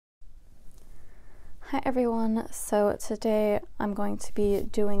Hi everyone, so today I'm going to be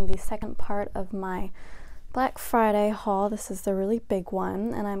doing the second part of my Black Friday haul. This is the really big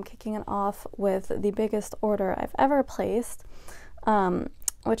one, and I'm kicking it off with the biggest order I've ever placed,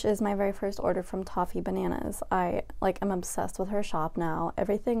 which is my very first order from Toffee Bananas. I am obsessed with her shop now.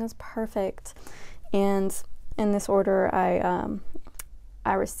 Everything is perfect, and in this order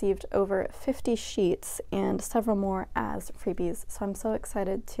I received over 50 sheets and several more as freebies, so I'm so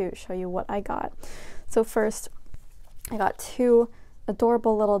excited to show you what I got. So first, I got two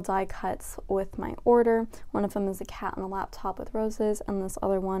adorable little die cuts with my order. One of them is a cat on a laptop with roses, and this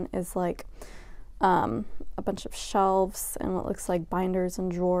other one is like a bunch of shelves and what looks like binders and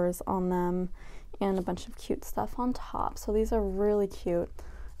drawers on them, and a bunch of cute stuff on top. So these are really cute.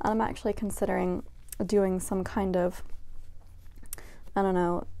 I'm actually considering doing some kind of, I don't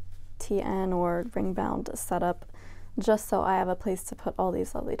know, TN or ring bound setup, just so I have a place to put all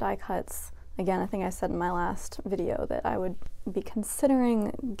these lovely die cuts. Again, I think I said in my last video that I would be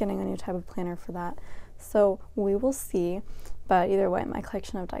considering getting a new type of planner for that, so we will see. But either way, my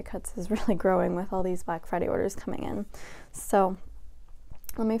collection of die cuts is really growing with all these Black Friday orders coming in. So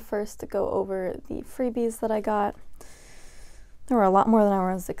let me first go over the freebies that I got. There were a lot more than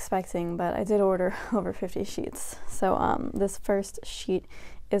I was expecting, but I did order over 50 sheets. So this first sheet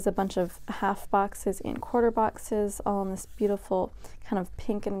is a bunch of half boxes and quarter boxes, all in this beautiful kind of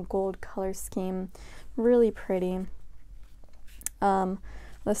pink and gold color scheme. Really pretty.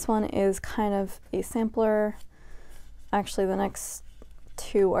 This one is kind of a sampler. Actually, the next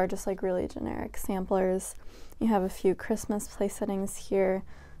two are just like really generic samplers. You have a few Christmas place settings here.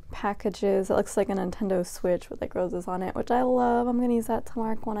 Packages. It looks like a Nintendo Switch with like roses on it, which I love. I'm gonna use that to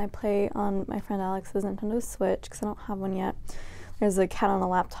mark when I play on my friend Alex's Nintendo Switch because I don't have one yet. There's a cat on a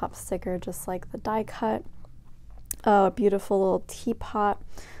laptop sticker just like the die cut. A beautiful little teapot.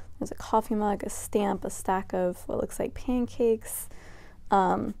 There's a coffee mug, a stamp, a stack of what looks like pancakes,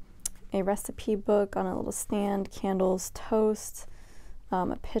 a recipe book on a little stand, candles, toast,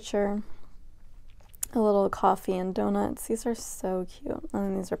 a pitcher, a little coffee and donuts. These are so cute. And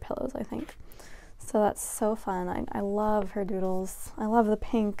then these are pillows, I think. So that's so fun. I love her doodles. I love the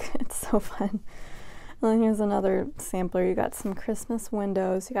pink. It's so fun. And then here's another sampler. You got some Christmas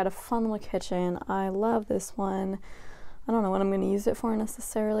windows. You got a fun little kitchen. I love this one. I don't know what I'm going to use it for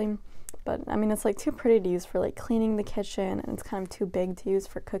necessarily, but I mean, it's like too pretty to use for like cleaning the kitchen, and it's kind of too big to use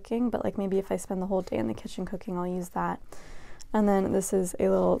for cooking, but like maybe if I spend the whole day in the kitchen cooking, I'll use that. And then this is a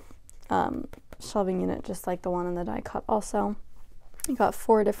little shelving unit just like the one in the die cut also. You got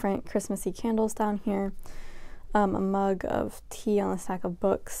 4 different Christmassy candles down here, a mug of tea on a stack of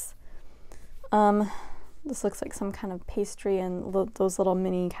books. This looks like some kind of pastry, and those little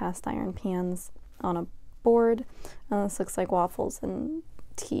mini cast iron pans on a board. And this looks like waffles and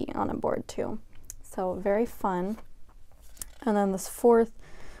tea on a board too. So very fun. And then this fourth,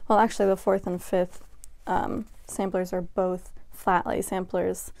 well actually the fourth and fifth samplers are both flat lay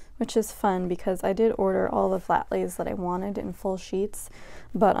samplers, which is fun because I did order all the flat lays that I wanted in full sheets,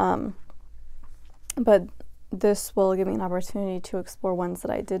 but this will give me an opportunity to explore ones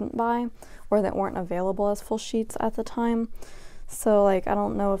that I didn't buy or that weren't available as full sheets at the time. So like I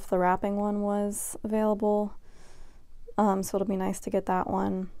don't know if the wrapping one was available, so it'll be nice to get that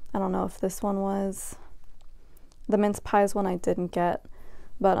one. I don't know if this one was. The mince pies one I didn't get,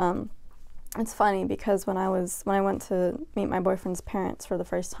 but it's funny because when I went to meet my boyfriend's parents for the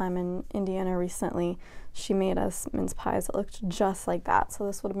first time in Indiana recently, she made us mince pies that looked just like that, so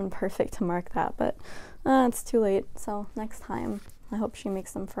this would have been perfect to mark that, but it's too late, so next time. I hope she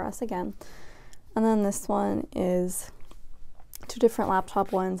makes them for us again. And then this one is 2 different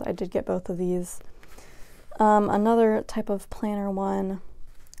laptop ones. I did get both of these. Another type of planner one.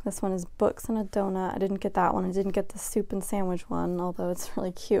 This one is books and a donut. I didn't get that one. I didn't get the soup and sandwich one, although it's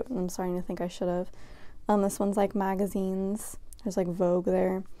really cute, and I'm starting to think I should have. This one's like magazines. There's like Vogue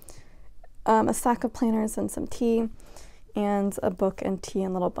there. A stack of planners and some tea, and a book and tea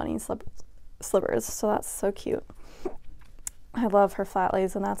and little bunny slippers. So that's so cute. I love her flat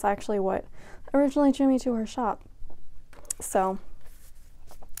lays, and that's actually what originally drew me to her shop. So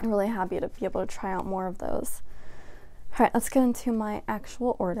I'm really happy to be able to try out more of those. All right, let's get into my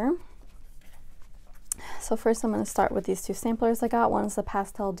actual order. So first I'm going to start with these 2 samplers I got. One is the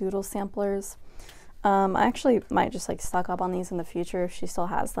pastel doodle samplers. I actually might just like stock up on these in the future if she still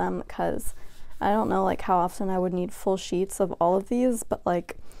has them, because I don't know like how often I would need full sheets of all of these, but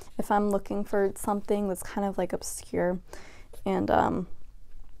like if I'm looking for something that's kind of like obscure and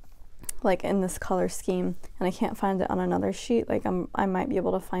like in this color scheme and I can't find it on another sheet, like I might be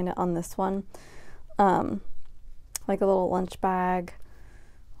able to find it on this one. Like a little lunch bag,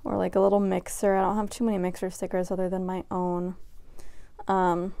 or like a little mixer. I don't have too many mixer stickers other than my own.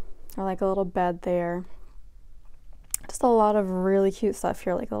 Or like a little bed there. Just a lot of really cute stuff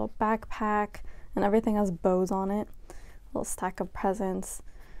here, like a little backpack, and everything has bows on it. A little stack of presents,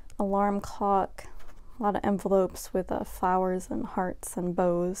 alarm clock, a lot of envelopes with flowers and hearts and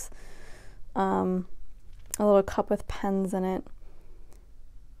bows. A little cup with pens in it.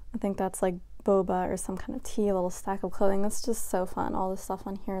 I think that's like boba or some kind of tea, a little stack of clothing. It's just so fun. All the stuff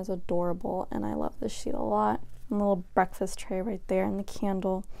on here is adorable, and I love this sheet a lot. And a little breakfast tray right there, and the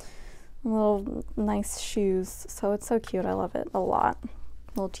candle. Little nice shoes. So it's so cute. I love it a lot.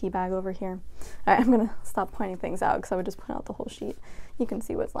 Little tea bag over here. All right, I'm gonna stop pointing things out because I would just point out the whole sheet. You can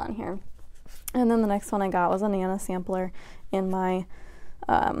see what's on here. And then the next one I got was a Nana sampler in my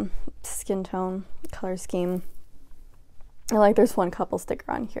skin tone color scheme. And like there's one couple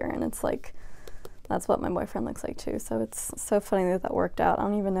sticker on here, and it's like that's what my boyfriend looks like too. So it's so funny that that worked out. I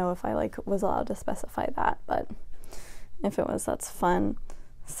don't even know if I like was allowed to specify that, but if it was, that's fun.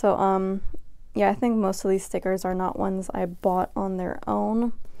 So yeah, I think most of these stickers are not ones I bought on their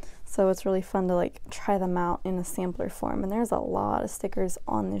own. So it's really fun to like try them out in a sampler form. And there's a lot of stickers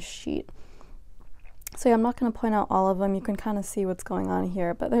on this sheet. So yeah, I'm not going to point out all of them. You can kind of see what's going on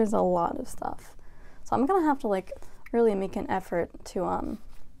here, but there's a lot of stuff. So I'm going to have to like really make an effort to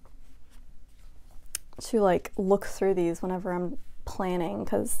like look through these whenever I'm planning,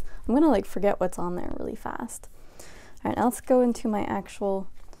 because I'm going to like forget what's on there really fast. All right, now let's go into my actual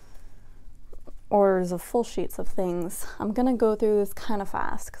orders of full sheets of things. I'm going to go through this kind of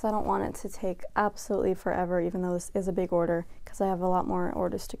fast because I don't want it to take absolutely forever, even though this is a big order, because I have a lot more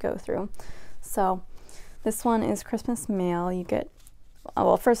orders to go through. So this one is Christmas mail. You get,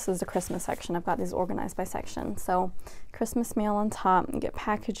 well, first is the Christmas section. I've got these organized by section. So Christmas mail on top, you get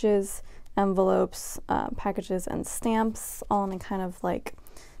packages, envelopes, packages, and stamps, all in a kind of like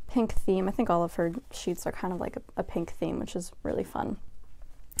pink theme. I think all of her sheets are kind of like a pink theme, which is really fun.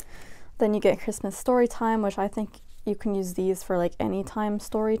 Then you get Christmas story time, which I think you can use these for like anytime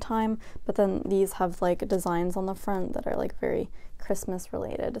story time, but then these have like designs on the front that are like very Christmas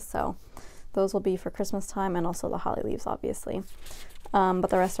related. So those will be for Christmas time, and also the holly leaves, obviously. But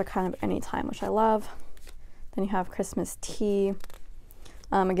the rest are kind of anytime, which I love. Then you have Christmas tea.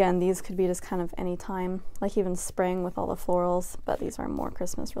 Again, these could be just kind of anytime, like even spring with all the florals, but these are more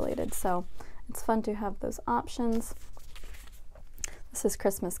Christmas related. So it's fun to have those options. This is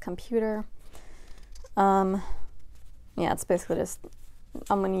Christmas computer. Yeah, it's basically just,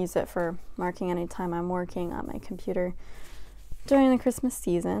 I'm going to use it for marking anytime I'm working on my computer during the Christmas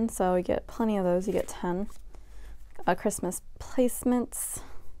season. So you get plenty of those. You get 10. Christmas placements.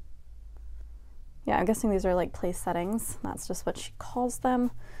 Yeah, I'm guessing these are like place settings. That's just what she calls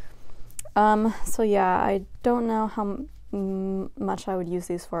them. So yeah, I don't know how much I would use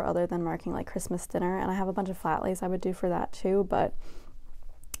these for other than marking like Christmas dinner, and I have a bunch of flat lays I would do for that too, but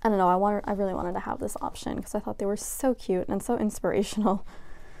I don't know, I really wanted to have this option because I thought they were so cute and so inspirational.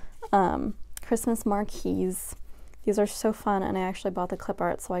 Christmas marquees. These are so fun, and I actually bought the clip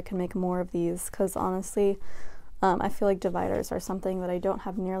art so I can make more of these because honestly, I feel like dividers are something that I don't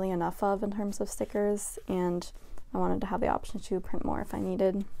have nearly enough of in terms of stickers, and I wanted to have the option to print more if I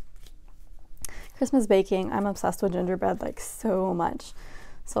needed. Christmas baking. I'm obsessed with gingerbread like so much.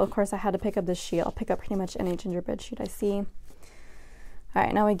 So of course I had to pick up this sheet. I'll pick up pretty much any gingerbread sheet I see. All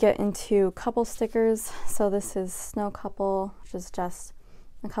right, now we get into couple stickers. So this is snow couple, which is just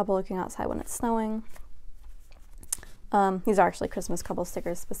a couple looking outside when it's snowing. These are actually Christmas couple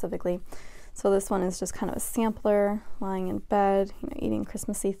stickers specifically. So this one is just kind of a sampler, lying in bed, you know, eating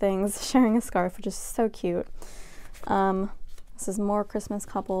Christmassy things, sharing a scarf, which is so cute. This is more Christmas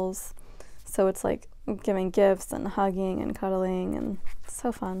couples. So it's like giving gifts and hugging and cuddling, and it's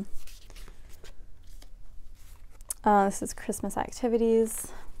so fun. This is Christmas activities.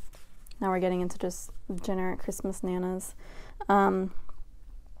 Now we're getting into just generic Christmas nanas. So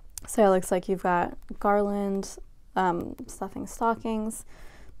it looks like you've got garland, stuffing stockings,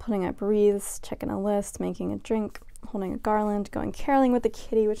 putting up wreaths, checking a list, making a drink, holding a garland, going caroling with the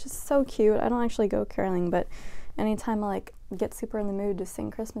kitty, which is so cute. I don't actually go caroling, but anytime I like get super in the mood to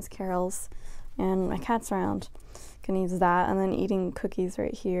sing Christmas carols and my cat's around, can use that. And then eating cookies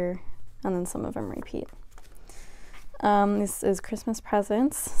right here, and then some of them repeat. This is Christmas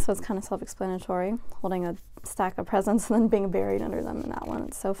presents, so it's kind of self-explanatory, holding a stack of presents and then being buried under them in that one.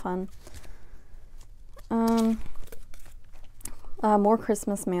 It's so fun. More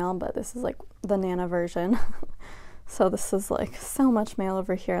Christmas mail, but this is like the Nana version. So this is like so much mail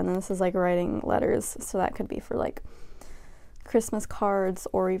over here, and then this is like writing letters, so that could be for like Christmas cards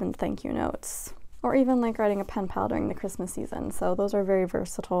or even thank you notes. or even like writing a pen pal during the Christmas season. So those are very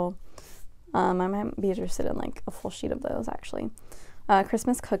versatile. I might be interested in like a full sheet of those actually.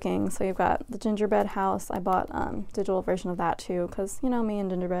 Christmas cooking, so you've got the gingerbread house. I bought digital version of that too, because you know me and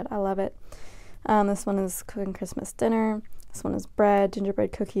gingerbread, I love it. This one is cooking Christmas dinner. This one is bread,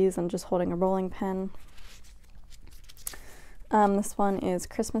 gingerbread cookies, and just holding a rolling pin. This one is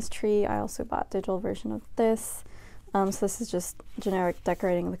Christmas tree. I also bought digital version of this. So this is just generic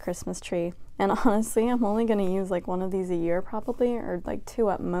decorating the Christmas tree. And honestly, I'm only going to use like one of these a year probably, or like 2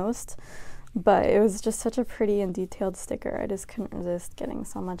 at most. But it was just such a pretty and detailed sticker. I just couldn't resist getting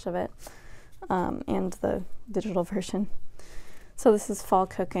so much of it, and the digital version. So this is fall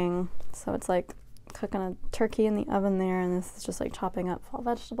cooking. So it's like cooking a turkey in the oven there, and this is just like chopping up fall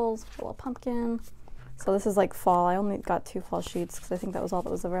vegetables, a little pumpkin. So this is like fall. I only got 2 fall sheets because I think that was all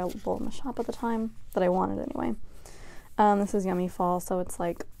that was available in the shop at the time, that I wanted anyway. This is Yummy Fall, so it's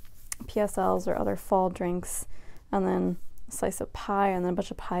like PSLs or other fall drinks, and then a slice of pie, and then a bunch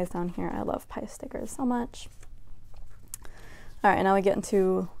of pies down here. I love pie stickers so much. All right, now we get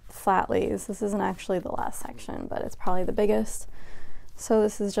into Flatleys. This isn't actually the last section, but it's probably the biggest. So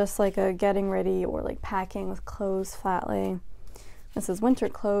this is just like a getting ready or like packing with clothes Flatley. This is winter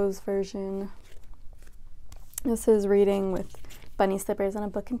clothes version. This is reading with bunny slippers and a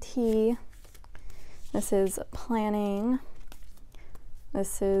book and tea. This is planning.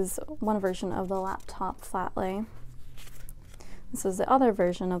 This is one version of the laptop Flatley. This is the other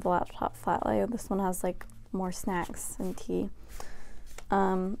version of the laptop Flatley. This one has like more snacks and tea.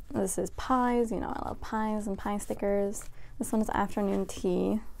 This is pies. You know, I love pies and pie stickers. This one is afternoon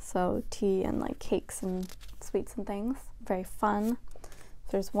tea. So tea and like cakes and sweets and things. Very fun.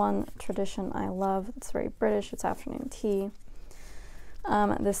 There's one tradition I love. It's very British. It's afternoon tea.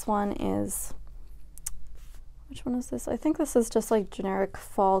 This one is, which one is this? I think this is just like generic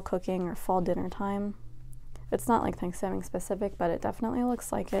fall cooking or fall dinner time. It's not like Thanksgiving specific, but it definitely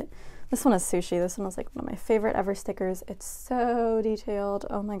looks like it. This one is sushi. This one was like one of my favorite ever stickers. It's so detailed.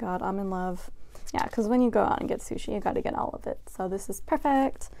 Oh my god, I'm in love. Yeah, because when you go out and get sushi, you got to get all of it. So this is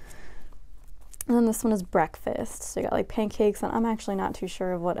perfect. And then this one is breakfast. So you got like pancakes, and I'm actually not too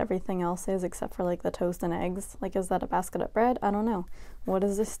sure of what everything else is except for like the toast and eggs. Like, is that a basket of bread? I don't know. What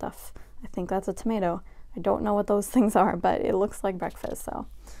is this stuff? I think that's a tomato. I don't know what those things are, but it looks like breakfast. So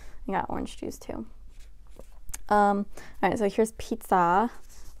you got orange juice too. All right, so here's pizza.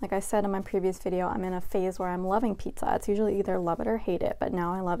 Like I said in my previous video, I'm in a phase where I'm loving pizza. It's usually either love it or hate it, but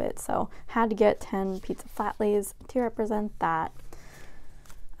now I love it. So had to get 10 pizza Flatleys to represent that.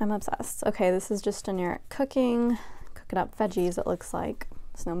 I'm obsessed. Okay, this is just generic cooking up veggies, it looks like.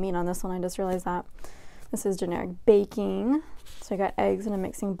 There's no meat on this one, I just realized that. This is generic baking. So I got eggs in a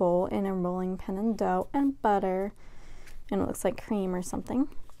mixing bowl and a rolling pin and dough and butter. And it looks like cream or something.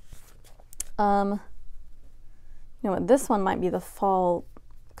 You know what, this one might be the fall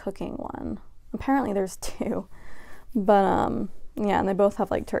cooking one. Apparently there's 2. But yeah, and they both have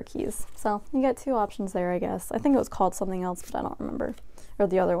like turkeys. So you get 2 options there, I guess. I think it was called something else, but I don't remember. Or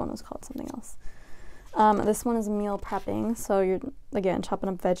the other one was called something else. This one is meal prepping. So you're, again, chopping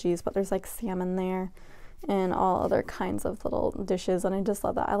up veggies, but there's like salmon there and all other kinds of little dishes. And I just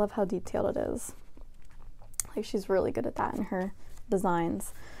love that. I love how detailed it is. Like, she's really good at that in her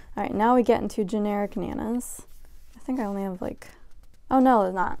designs. All right, now we get into generic Nanas. I think I only have like, oh no,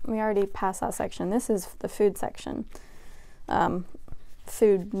 it's not. We already passed that section. This is the food section.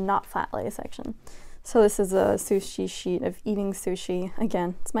 Food not Flatley section. So this is a sushi sheet of eating sushi.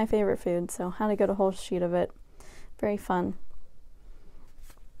 Again, it's my favorite food, so how to get a whole sheet of it. Very fun.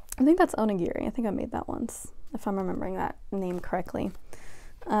 I think that's onigiri. I think I made that once, if I'm remembering that name correctly.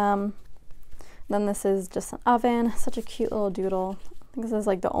 Then this is just an oven. Such a cute little doodle. I think this is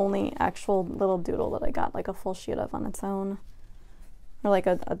like the only actual little doodle that I got like a full sheet of on its own. Or like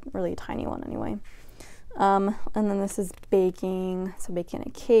a really tiny one anyway. And then this is baking. So baking a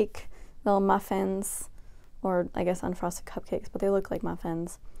cake. Little muffins, or I guess unfrosted cupcakes, but they look like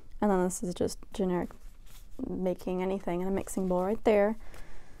muffins. And then this is just generic making anything in a mixing bowl right there.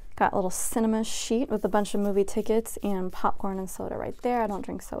 Got a little cinema sheet with a bunch of movie tickets and popcorn and soda right there. I don't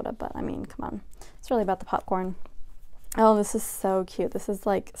drink soda, but I mean, come on. It's really about the popcorn. Oh, this is so cute. This is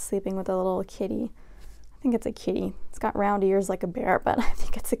like sleeping with a little kitty. I think it's a kitty. It's got round ears like a bear, but I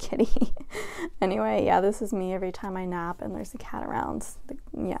think it's a kitty. Anyway, yeah, this is me every time I nap and there's a cat around.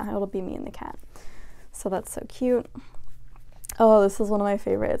 Yeah, it'll be me and the cat. So that's so cute. Oh, this is one of my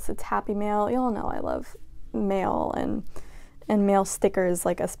favorites. It's Happy Mail. Y'all know I love mail and mail stickers,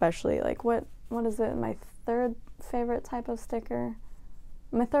 like especially. Like what is it? My 3rd favorite type of sticker?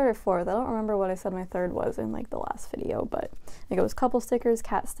 My 3rd or 4th. I don't remember what I said my 3rd was in like the last video, but like it was couple stickers,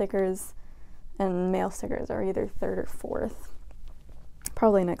 cat stickers, and mail stickers are either third or fourth.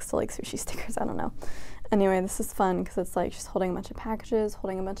 Probably next to like sushi stickers, I don't know. Anyway, this is fun because it's like she's holding a bunch of packages,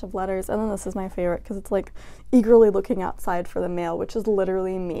 holding a bunch of letters, and then this is my favorite because it's like eagerly looking outside for the mail, which is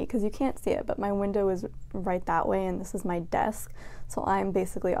literally me because you can't see it, but my window is right that way and this is my desk. So I'm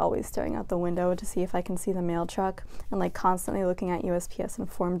basically always staring out the window to see if I can see the mail truck and like constantly looking at USPS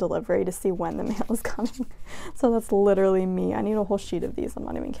Informed Delivery to see when the mail is coming. So that's literally me. I need a whole sheet of these, I'm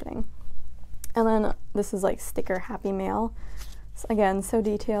not even kidding. And then this is like sticker Happy Mail. So again, so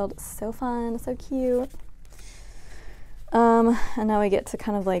detailed, so fun, so cute. And now we get to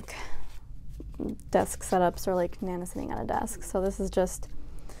kind of like desk setups or like Nana sitting at a desk. So this is just,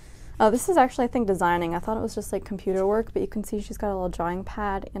 oh, this is actually I think designing. I thought it was just like computer work, but you can see she's got a little drawing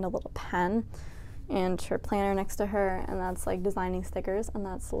pad and a little pen and her planner next to her, and that's like designing stickers, and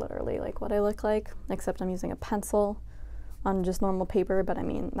that's literally like what I look like, except I'm using a pencil on just normal paper, but I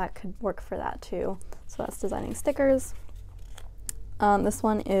mean that could work for that too. So that's designing stickers. This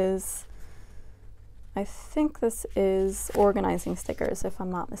one is, I think this is organizing stickers if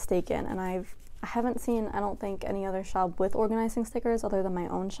I'm not mistaken, and I haven't seen, I don't think, any other shop with organizing stickers other than my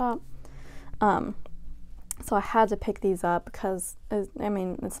own shop. So I had to pick these up because, I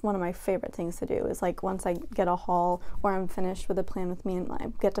mean, it's one of my favorite things to do is like once I get a haul or I'm finished with a plan with me and I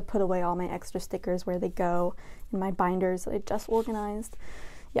get to put away all my extra stickers where they go in my binders that I just organized.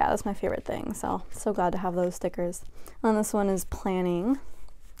 Yeah, that's my favorite thing, so glad to have those stickers. And this one is planning,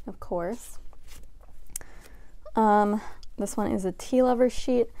 of course. This one is a tea lover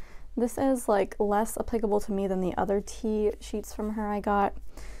sheet. This is like less applicable to me than the other tea sheets from her I got,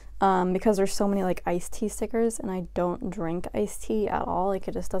 because there's so many like iced tea stickers and I don't drink iced tea at all. Like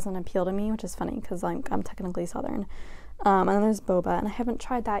it just doesn't appeal to me, which is funny because I'm technically Southern. And then there's boba, and I haven't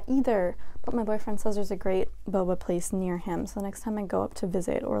tried that either, but my boyfriend says there's a great boba place near him, so next time I go up to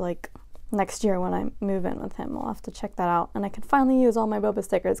visit, or like next year when I move in with him, we'll have to check that out, and I can finally use all my boba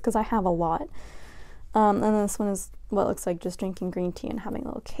stickers because I have a lot. And then this one is what looks like just drinking green tea and having a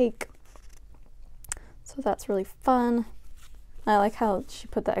little cake, so that's really fun. I like how she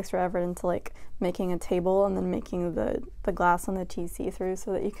put the extra effort into like making a table and then making the glass on the tea see-through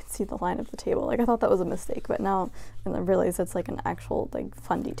so that you can see the line of the table. Like I thought that was a mistake, but now I realize it's like an actual like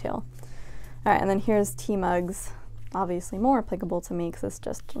fun detail. All right, and then here's tea mugs, obviously more applicable to me because it's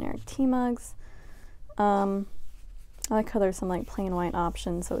just generic tea mugs. I like how there's some like plain white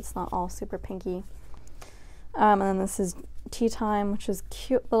options so it's not all super pinky. And then this is tea time, which is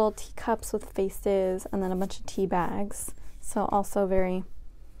cute little teacups with faces, and then a bunch of tea bags. So also very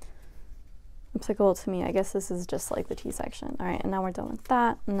applicable to me. I guess this is just like the tea section. All right, and now we're done with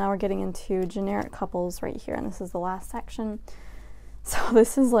that. And now we're getting into generic couples right here, and this is the last section. So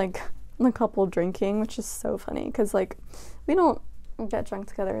this is like the couple drinking, which is so funny because like we don't get drunk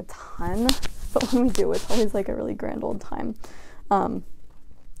together a ton, but when we do, it's always like a really grand old time.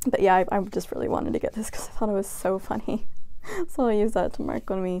 But yeah, I just really wanted to get this because I thought it was so funny. So I'll use that to mark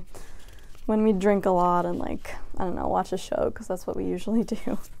when we drink a lot and like, I don't know, watch a show, because that's what we usually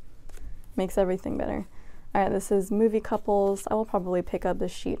do. Makes everything better. All right, this is movie couples. I will probably pick up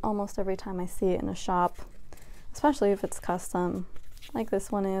this sheet almost every time I see it in a shop, especially if it's custom, like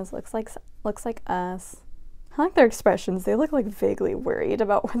this one is. Looks like us. I like their expressions. They look like vaguely worried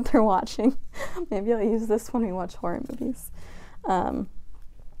about what they're watching. Maybe I'll use this when we watch horror movies.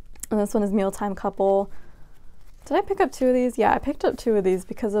 And this one is mealtime couple. Did I pick up 2 of these? Yeah, I picked up 2 of these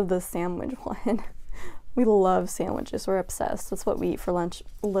because of the sandwich one. We love sandwiches. We're obsessed. That's what we eat for lunch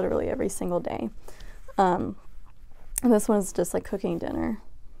literally every single day. And this one is just like cooking dinner.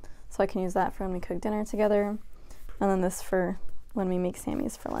 So I can use that for when we cook dinner together. And then this for when we make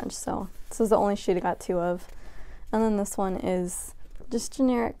Sammy's for lunch. So this is the only sheet I got 2 of. And then this one is just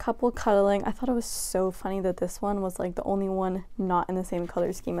generic couple cuddling. I thought it was so funny that this one was like the only one not in the same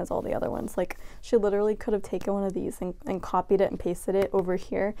color scheme as all the other ones. Like she literally could have taken one of these and copied it and pasted it over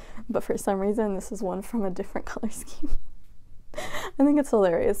here, but for some reason this is one from a different color scheme. I think it's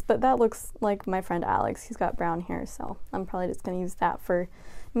hilarious, but that looks like my friend Alex. He's got brown hair, so I'm probably just gonna use that for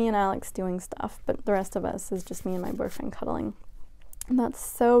me and Alex doing stuff, but the rest of us is just me and my boyfriend cuddling. And that's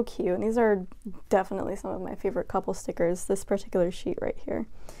so cute. And these are definitely some of my favorite couple stickers, this particular sheet right here.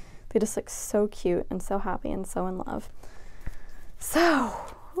 They just look so cute and so happy and so in love. So,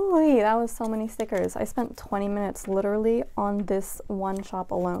 ooh, that was so many stickers. I spent 20 minutes literally on this one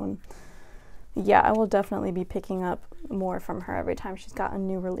shop alone. Yeah, I will definitely be picking up more from her every time she's got a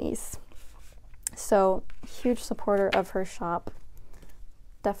new release. So, huge supporter of her shop.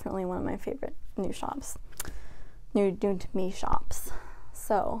 Definitely one of my favorite new shops. New to me shops.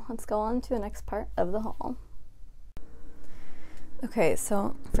 So let's go on to the next part of the haul. Okay,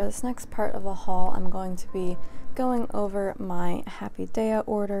 so for this next part of the haul, I'm going to be going over my Happy Daya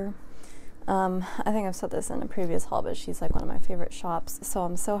order. I think I've said this in a previous haul, but she's like one of my favorite shops, so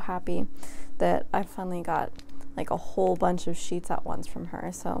I'm so happy that I finally got like a whole bunch of sheets at once from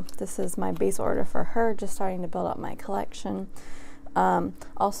her. So this is my base order for her, just starting to build up my collection.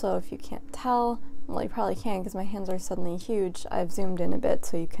 Also, if you can't tell, well, you probably can because my hands are suddenly huge, I've zoomed in a bit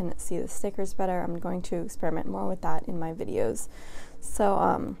so you can see the stickers better. I'm going to experiment more with that in my videos.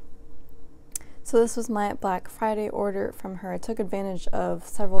 So, so this was my Black Friday order from her. I took advantage of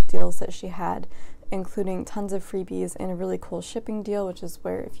several deals that she had, including tons of freebies and a really cool shipping deal, which is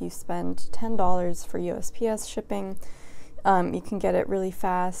where if you spend $10 for USPS shipping, you can get it really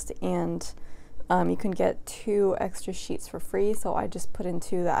fast, and you can get 2 extra sheets for free. So I just put in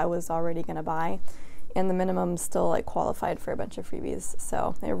 2 that I was already going to buy, and the minimum still like qualified for a bunch of freebies.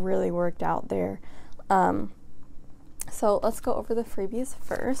 So it really worked out there. So let's go over the freebies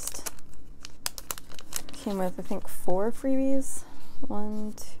first. Came with, I think, 4 freebies.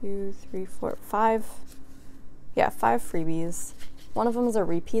 1, 2, 3, 4, 5. Yeah, 5 freebies. One of them is a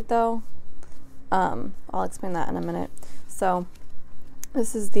repeat though. I'll explain that in a minute. So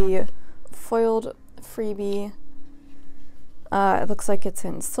this is the foiled freebie. It looks like it's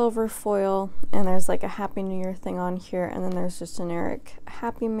in silver foil, and there's like a Happy New Year thing on here, and then there's just generic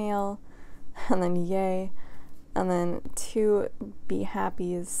Happy Mail, and then yay, and then 2 Be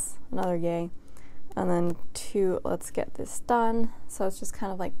Happies, another yay, and then 2 Let's Get This Done. So it's just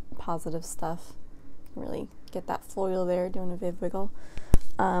kind of like positive stuff. You can really get that foil there doing a Viv wiggle.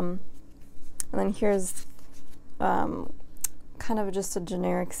 And then here's kind of just a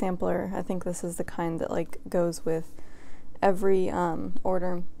generic sampler. I think this is the kind that like goes with every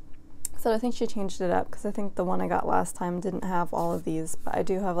order. So I think she changed it up because I think the one I got last time didn't have all of these, but I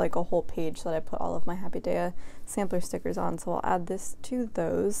do have like a whole page that I put all of my Happy Daya sampler stickers on, so I'll add this to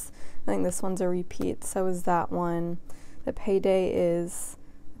those. I think this one's a repeat, so is that one. The Payday is,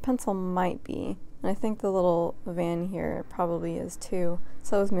 the pencil might be, and I think the little van here probably is too,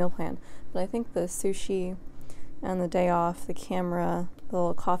 so is Meal Plan. But I think the sushi and the day off, the camera, the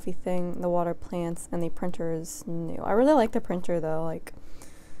little coffee thing, the water plants, and the printer is new. I really like the printer though. Like,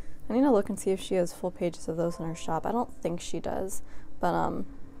 I need to look and see if she has full pages of those in her shop. I don't think she does, but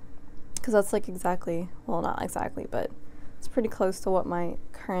because that's like exactly, well, not exactly, but it's pretty close to what my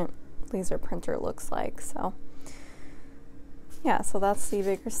current laser printer looks like. So yeah, so that's the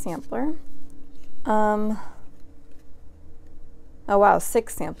bigger sampler. Oh wow,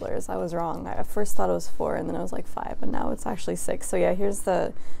 6 samplers. I was wrong. I first thought it was 4, and then it was like 5, and now it's actually 6. So yeah, here's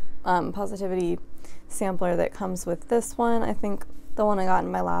the Positivity sampler that comes with this one. I think the one I got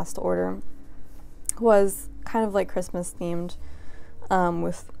in my last order was kind of like Christmas themed,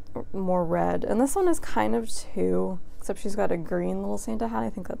 with more red, and this one is kind of too, except she's got a green little Santa hat. I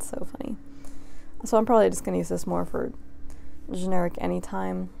think that's so funny. So I'm probably just gonna use this more for generic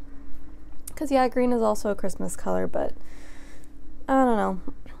anytime, because yeah, green is also a Christmas color, but I don't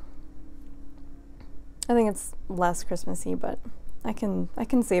know. I think it's less Christmassy, but I can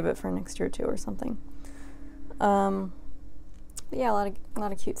save it for next year too or something. But yeah, a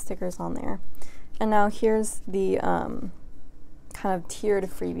lot of cute stickers on there. And now here's the kind of tiered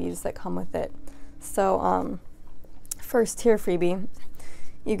freebies that come with it. So first tier freebie,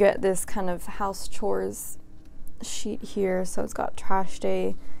 you get this kind of house chores sheet here. So it's got trash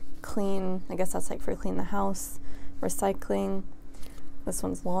day, clean, I guess that's like for clean the house, recycling. This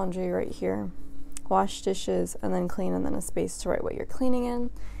one's laundry right here, wash dishes, and then clean, and then a space to write what you're cleaning in.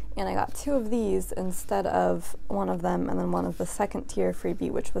 And I got 2 of these instead of one of them, and then one of the second tier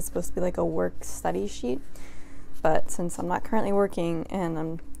freebie, which was supposed to be like a work study sheet. But since I'm not currently working and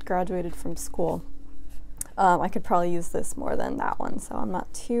I'm graduated from school, I could probably use this more than that one, so I'm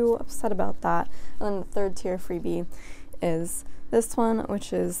not too upset about that. And then the third tier freebie is this one,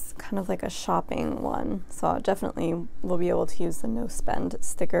 which is kind of like a shopping one, so I definitely will be able to use the no spend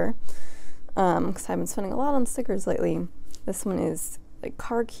sticker, because I've been spending a lot on stickers lately. This one is like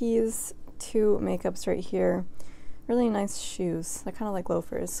car keys, 2 makeups right here, really nice shoes. They're kind of like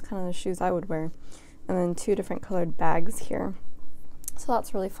loafers, kind of the shoes I would wear, and then 2 different colored bags here. So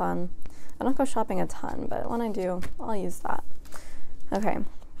that's really fun. I don't go shopping a ton, but when I do, I'll use that. Okay,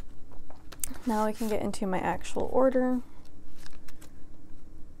 now we can get into my actual order.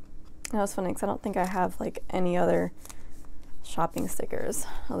 Now it's funny because I don't think I have like any other shopping stickers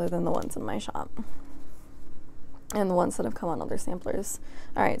other than the ones in my shop and the ones that have come on other samplers.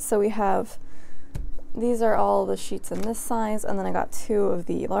 Alright, so we have, these are all the sheets in this size, and then I got 2 of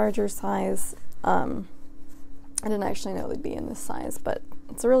the larger size. I didn't actually know they'd be in this size, but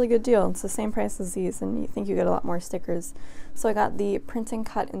it's a really good deal. It's the same price as these, and you think you get a lot more stickers. So I got the print and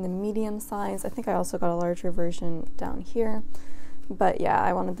cut in the medium size. I think I also got a larger version down here. But yeah,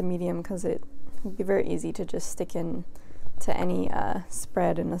 I wanted the medium because it would be very easy to just stick in to any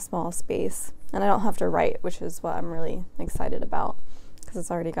spread in a small space. And I don't have to write, which is what I'm really excited about, because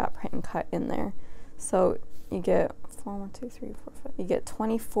it's already got print and cut in there. So you get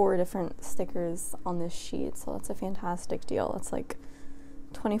 24 different stickers on this sheet, so that's a fantastic deal. It's like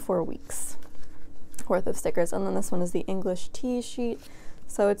 24 weeks worth of stickers. And then this one is the English tea sheet,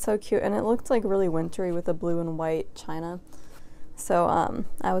 so it's so cute, and it looked like really wintry with the blue and white china. So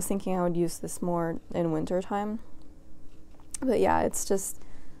I was thinking I would use this more in winter time. But yeah, it's just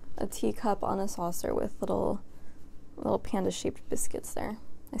a teacup on a saucer with little panda shaped biscuits there.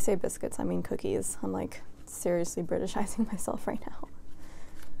 I say biscuits, I mean cookies. I'm like seriously Britishizing myself right now.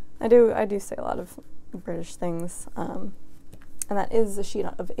 I do say a lot of British things, and that is a sheet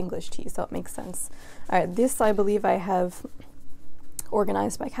of English tea, so it makes sense. All right, this I believe I have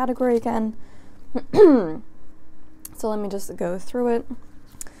organized by category again. So let me just go through it.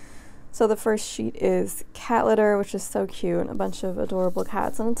 So the first sheet is cat litter, which is so cute, a bunch of adorable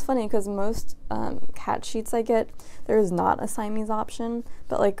cats. And it's funny because most cat sheets I get, there is not a Siamese option,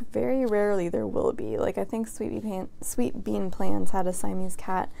 but like very rarely there will be. Like I think Sweet Bean Plans had a Siamese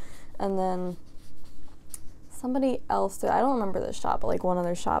cat, and then somebody else did. I don't remember the shop, but like one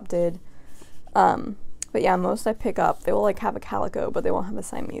other shop did. But yeah, most I pick up, they will like have a calico, but they won't have a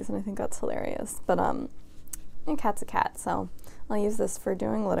Siamese, and I think that's hilarious. But a cat's a cat, so I'll use this for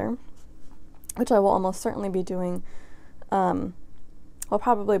doing litter, which I will almost certainly be doing, well,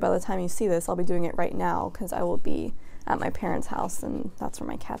 probably by the time you see this, I'll be doing it right now because I will be at my parents' house and that's where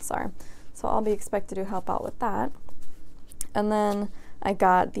my cats are. So I'll be expected to help out with that. And then I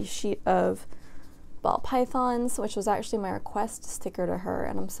got the sheet of ball pythons, which was actually my request sticker to her,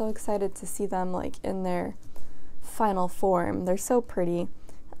 and I'm so excited to see them like in their final form. They're so pretty.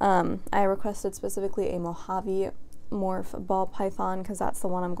 I requested specifically a Mojave morph ball python because that's the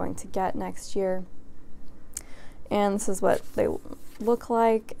one I'm going to get next year, and this is what they look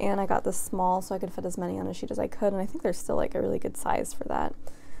like. And I got this small so I could fit as many on a sheet as I could, and I think they're still like a really good size for that.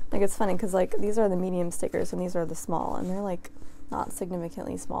 Like it's funny because like these are the medium stickers and these are the small, and they're like not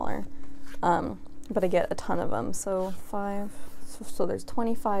significantly smaller, but I get a ton of them. So so there's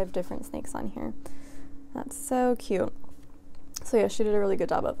 25 different snakes on here. That's so cute. So yeah, she did a really good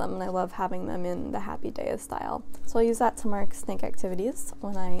job of them, and I love having them in the Happy Day style. So I'll use that to mark snake activities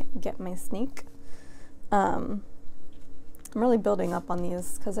when I get my snake. I'm really building up on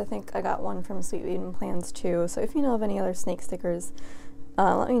these because I think I got one from Sweet Bean Plans too. So if you know of any other snake stickers,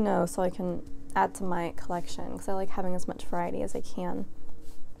 let me know so I can add to my collection, because I like having as much variety as I can.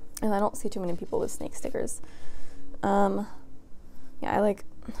 And I don't see too many people with snake stickers. Yeah, I like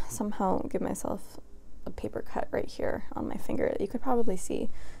somehow give myself a paper cut right here on my finger that you could probably see,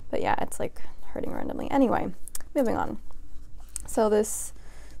 but yeah, it's like hurting randomly. Anyway, moving on. So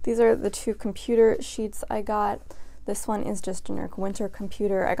these are the two computer sheets I got. This one is just generic winter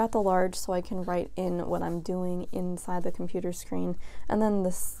computer. I got the large so I can write in what I'm doing inside the computer screen, and then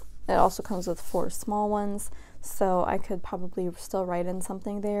it also comes with 4 small ones, so I could probably still write in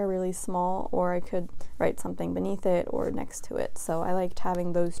something there really small, or I could write something beneath it or next to it. So I liked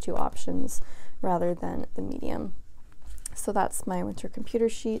having those 2 options rather than the medium. So that's my winter computer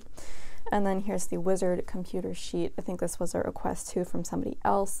sheet. And then here's the wizard computer sheet. I think this was a request too from somebody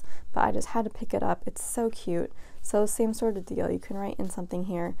else, but I just had to pick it up. It's so cute. So same sort of deal. You can write in something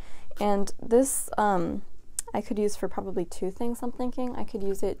here. And this I could use for probably 2 things, I'm thinking. I could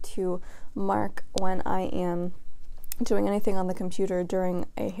use it to mark when I am doing anything on the computer during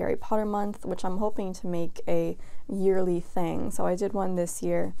a Harry Potter month, which I'm hoping to make a yearly thing. So I did one this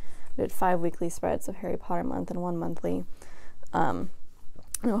year. I did 5 weekly spreads of Harry Potter month and 1 monthly. I'm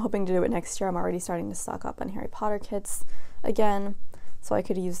hoping to do it next year. I'm already starting to stock up on Harry Potter kits again, so I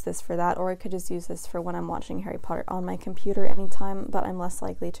could use this for that, or I could just use this for when I'm watching Harry Potter on my computer anytime, but I'm less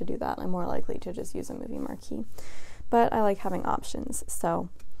likely to do that. I'm more likely to just use a movie marquee. But I like having options, so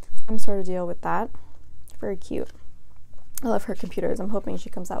some sort of deal with that. Very cute. I love her computers. I'm hoping she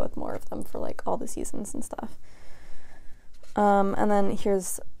comes out with more of them for like all the seasons and stuff. And then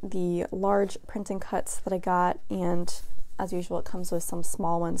here's the large printing cuts that I got, and as usual it comes with some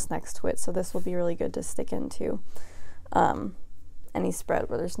small ones next to it, so this will be really good to stick into any spread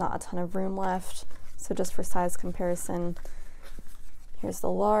where there's not a ton of room left. So just for size comparison, here's the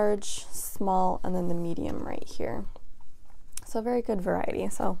large, small, and then the medium right here. So very good variety.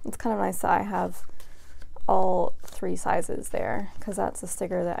 So it's kind of nice that I have all 3 sizes there, because that's a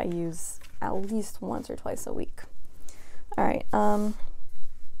sticker that I use at least once or twice a week. All right,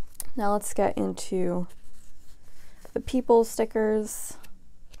 Now let's get into the people stickers.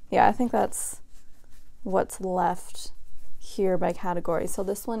 Yeah, I think that's what's left here by category. So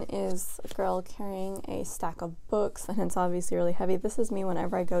this one is a girl carrying a stack of books, and it's obviously really heavy. This is me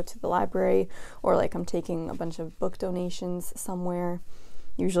whenever I go to the library, or like I'm taking a bunch of book donations somewhere,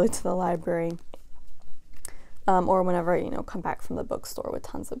 usually to the library, or whenever I, come back from the bookstore with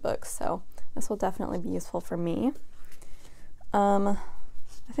tons of books. So this will definitely be useful for me.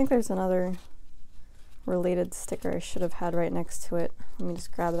 I think there's another related sticker I should have had right next to it. Let me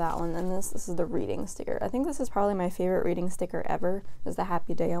just grab that one. And this is the reading sticker. I think this is probably my favorite reading sticker ever, is the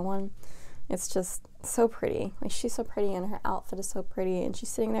Happy Daya one. It's just so pretty. Like, she's so pretty and her outfit is so pretty, and she's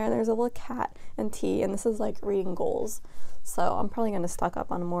sitting there and there's a little cat and tea, and this is like reading goals. So I'm probably going to stock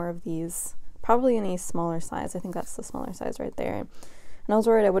up on more of these, probably in a smaller size. I think that's the smaller size right there. And I was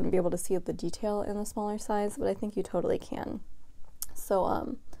worried I wouldn't be able to see the detail in the smaller size, but I think you totally can. So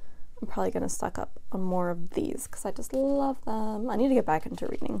I'm probably going to stock up on more of these because I just love them. I need to get back into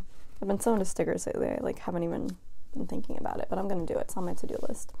reading. I've been so into stickers lately, I haven't even been thinking about it, but I'm going to do it. It's on my to-do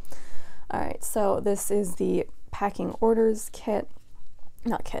list. Alright, so this is the packing orders kit.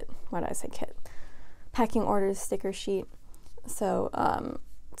 Not kit, why did I say kit? Packing orders sticker sheet. So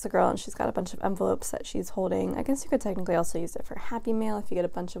it's a girl and she's got a bunch of envelopes that she's holding. I guess you could technically also use it for Happy Mail if you get a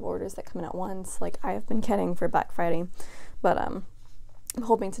bunch of orders that come in at once, like I have been getting for Black Friday. But I'm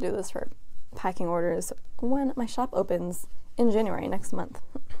hoping to do this for packing orders when my shop opens in January next month.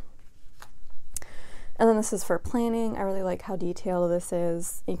 And then this is for planning. I really like how detailed this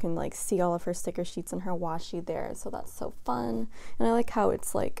is. You can like see all of her sticker sheets and her washi there, so that's so fun. And I like how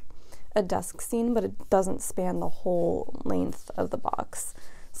it's like a desk scene, but it doesn't span the whole length of the box.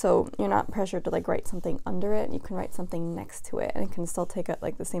 So you're not pressured to like write something under it. You can write something next to it, and it can still take up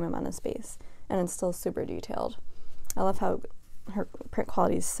like the same amount of space, and it's still super detailed. I love how her print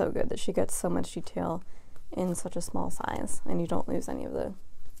quality is so good that she gets so much detail in such a small size, and you don't lose any of the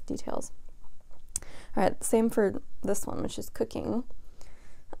details. Alright, same for this one, which is cooking.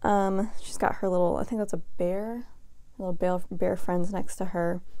 She's got her little, I think that's a bear, little bear friends next to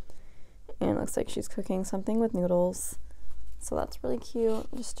her, and it looks like she's cooking something with noodles, so that's really cute.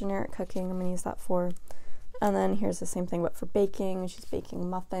 Just generic cooking, I'm going to use that for. And then here's the same thing but for baking. She's baking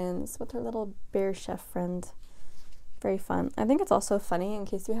muffins with her little bear chef friend. Very fun. I think it's also funny, in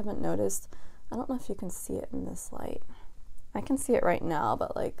case you haven't noticed, I don't know if you can see it in this light. I can see it right now,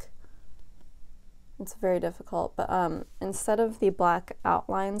 but like, it's very difficult. But instead of the black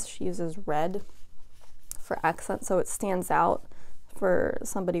outlines, she uses red for accent, so it stands out for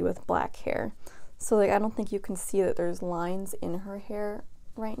somebody with black hair. So like, I don't think you can see that there's lines in her hair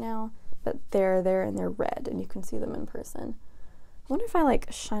right now, but they're there and they're red, and you can see them in person. I wonder if I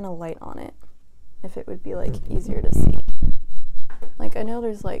like shine a light on it, if it would be like easier to see. Like, I know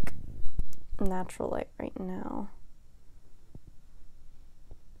there's like natural light right now.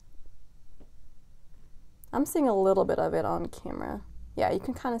 I'm seeing a little bit of it on camera. Yeah, you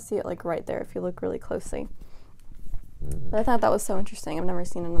can kind of see it like right there if you look really closely. But I thought that was so interesting. I've never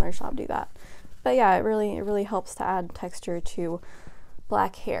seen another shop do that. But yeah, it really helps to add texture to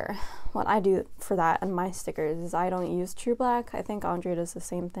black hair. What I do for that and my stickers is I don't use true black. I think Andre does the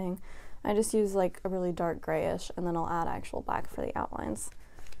same thing. I just use like a really dark grayish, and then I'll add actual black for the outlines.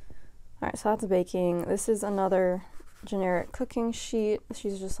 Alright, so that's baking. This is another generic cooking sheet.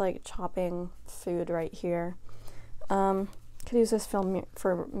 She's just like chopping food right here. Could use this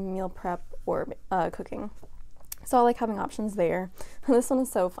for meal prep or cooking. So I like having options there. This one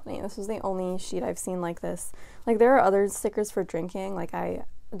is so funny. This was the only sheet I've seen like this. Like, there are other stickers for drinking. Like, I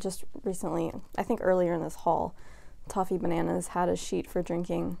just recently, I think earlier in this haul, Toffee Bananas had a sheet for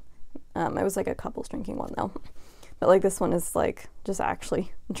drinking. It was like a couples drinking one though. But like, this one is like just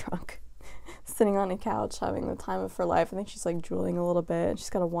actually drunk, sitting on a couch having the time of her life. I think she's like drooling a little bit. She's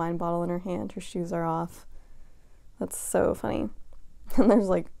got a wine bottle in her hand. Her shoes are off. That's so funny. And there's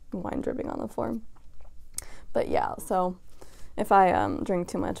like wine dripping on the floor. But yeah, so if I drink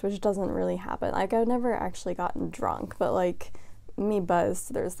too much, which doesn't really happen, like, I've never actually gotten drunk, but like, me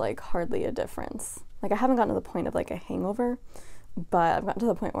buzzed, there's like hardly a difference. Like, I haven't gotten to the point of like a hangover, but I've gotten to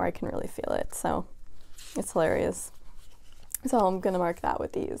the point where I can really feel it, so it's hilarious. So I'm gonna mark that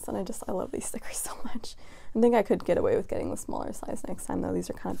with these, and I love these stickers so much. I think I could get away with getting the smaller size next time though. These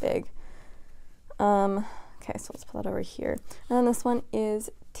are kind of big. Okay, so let's put that over here. And then this one is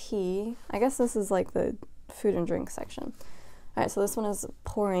tea. I guess this is like the food and drink section. Alright, so this one is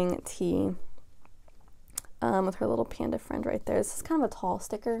pouring tea with her little panda friend right there. This is kind of a tall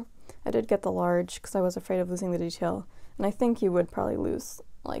sticker. I did get the large because I was afraid of losing the detail, and I think you would probably lose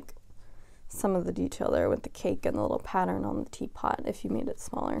like some of the detail there with the cake and the little pattern on the teapot if you made it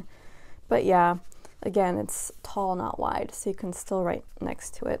smaller. But yeah, again, it's tall, not wide, so you can still write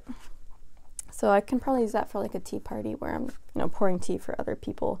next to it. So I can probably use that for like a tea party where I'm, pouring tea for other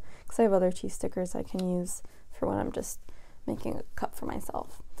people, because I have other tea stickers I can use for when I'm just making a cup for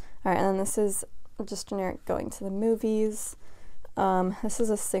myself. All right, and then this is just generic going to the movies. This is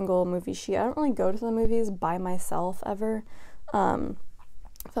a single movie sheet. I don't really go to the movies by myself ever.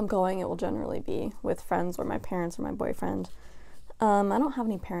 If I'm going, it will generally be with friends or my parents or my boyfriend. I don't have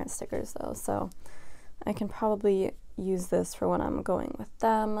any parent stickers though, so I can probably use this for when I'm going with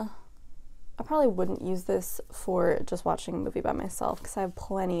them. I probably wouldn't use this for just watching a movie by myself, because I have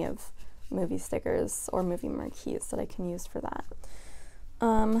plenty of movie stickers or movie marquees that I can use for that.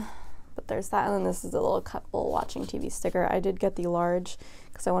 But there's that, and then this is a little couple watching TV sticker. I did get the large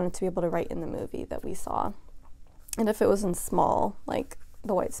because I wanted to be able to write in the movie that we saw. And if it was in small, like,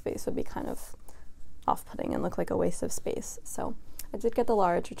 the white space would be kind of off-putting and look like a waste of space. So I did get the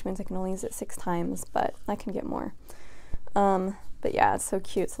large, which means I can only use it 6 times, but I can get more. But yeah, it's so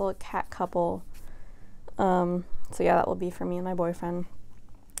cute. It's a little cat couple. So yeah, that will be for me and my boyfriend.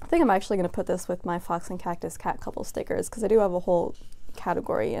 I think I'm actually going to put this with my Fox and Cactus cat couple stickers, because I do have a whole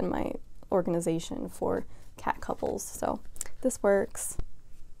category in my organization for cat couples, so this works.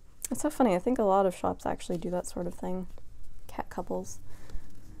 It's so funny, I think a lot of shops actually do that sort of thing, cat couples.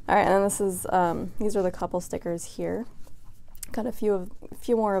 Alright, and then this is, these are the couple stickers here. Got a few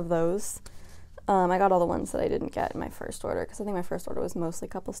more of those. I got all the ones that I didn't get in my first order, because I think my first order was mostly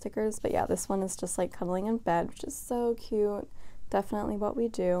couple stickers, but yeah, this one is just like cuddling in bed, which is so cute. Definitely what we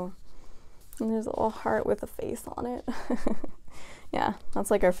do. And there's a little heart with a face on it. Yeah, that's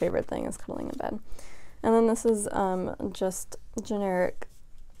like our favorite thing, is cuddling in bed. And then this is just generic,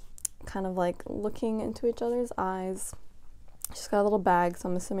 kind of like looking into each other's eyes. She's got a little bag, so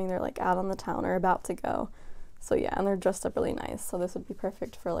I'm assuming they're like out on the town or about to go. So yeah, and they're dressed up really nice, so this would be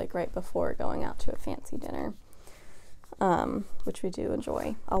perfect for like right before going out to a fancy dinner, which we do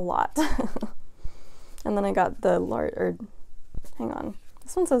enjoy a lot. And then I got the large, or hang on,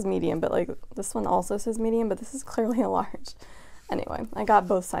 this one says medium, but like this one also says medium, but this is clearly a large. Anyway, I got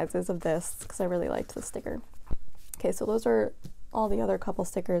both sizes of this because I really liked the sticker. Okay, so those are all the other couple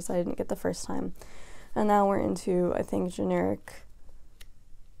stickers I didn't get the first time. And now we're into, I think, generic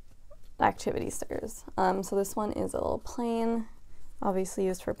activity stickers. So this one is a little plane, obviously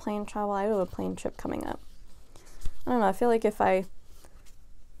used for plane travel. I have a plane trip coming up. I don't know, I feel like I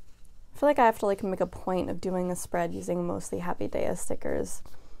have to like make a point of doing the spread using mostly Happy Daya stickers,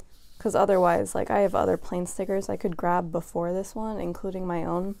 because otherwise, like, I have other plane stickers I could grab before this one, including my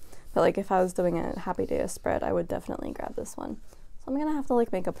own, but like if I was doing a Happy Daya spread, I would definitely grab this one. So I'm gonna have to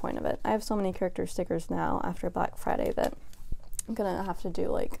like make a point of it. I have so many character stickers now after Black Friday that I'm gonna have to do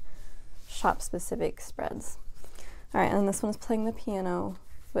like shop specific spreads. Alright, and this one is playing the piano,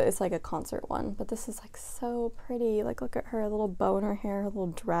 but it's like a concert one, but this is like so pretty. Like, look at her little bow in her hair, her little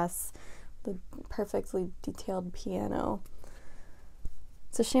dress, the perfectly detailed piano.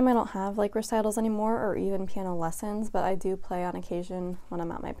 It's a shame I don't have like recitals anymore or even piano lessons, but I do play on occasion when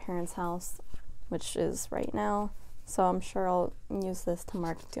I'm at my parents' house, which is right now, so I'm sure I'll use this to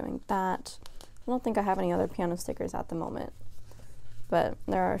mark doing that. I don't think I have any other piano stickers at the moment, but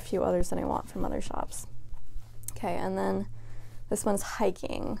there are a few others that I want from other shops. Okay, and then this one's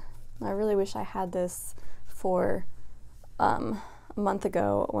hiking. I really wish I had this for a month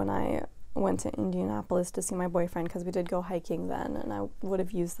ago when I went to Indianapolis to see my boyfriend, because we did go hiking then, and I would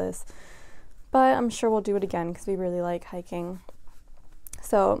have used this. But I'm sure we'll do it again because we really like hiking.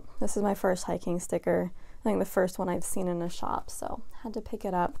 So this is my first hiking sticker. I think the first one I've seen in a shop, so I had to pick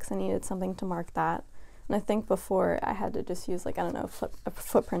it up because I needed something to mark that. And I think before I had to just use like, I don't know, a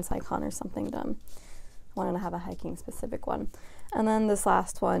footprints icon or something done. I wanted to have a hiking specific one. And then this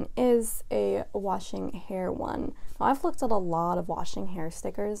last one is a washing hair one. Now, I've looked at a lot of washing hair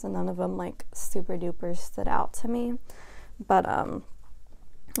stickers and none of them like super duper stood out to me. But I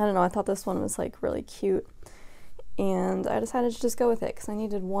don't know, I thought this one was like really cute. And I decided to just go with it because I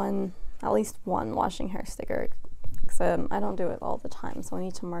needed at least one washing hair sticker. Because I don't do it all the time, so I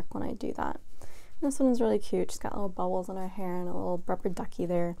need to mark when I do that. And this one is really cute. She's got little bubbles in her hair and a little rubber ducky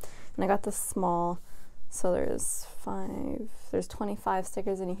there. And I got this small. So there's 25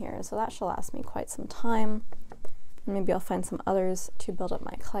 stickers in here, so that should last me quite some time. And maybe I'll find some others to build up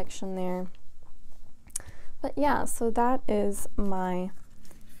my collection there. But yeah, so that is my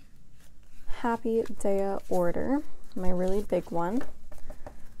Happy Daya order, my really big one.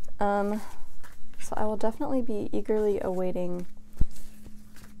 So I will definitely be eagerly awaiting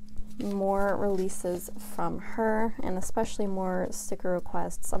more releases from her, and especially more sticker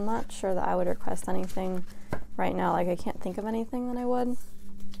requests. I'm not sure that I would request anything right now, like I can't think of anything that I would,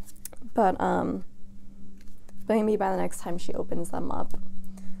 But maybe by the next time she opens them up,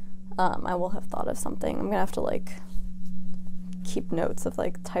 I will have thought of something. I'm gonna have to like keep notes of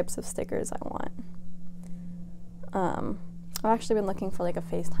like types of stickers I want. I've actually been looking for like a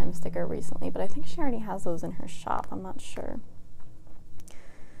FaceTime sticker recently, but I think she already has those in her shop. I'm not sure.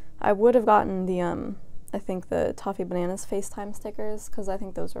 I would have gotten the I think the Toffee Bananas FaceTime stickers, because I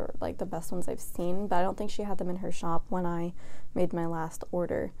think those are like the best ones I've seen, but I don't think she had them in her shop when I made my last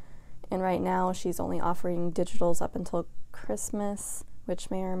order. And right now she's only offering digitals up until Christmas,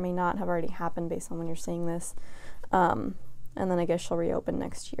 which may or may not have already happened based on when you're seeing this. And then I guess she'll reopen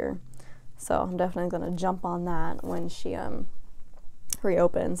next year. So I'm definitely going to jump on that when she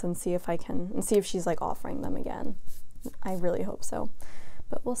reopens and see if I can, and see if she's like offering them again. I really hope so,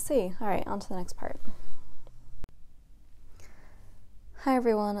 but we'll see. All right, on to the next part. Hi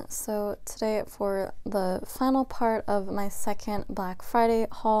everyone, so today for the final part of my second Black Friday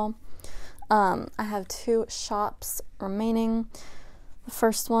haul, I have 2 shops remaining. The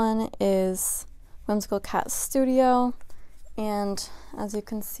first one is Whimsical Cat Studio, and as you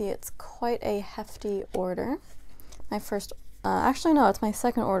can see, it's quite a hefty order. My first, actually no, it's my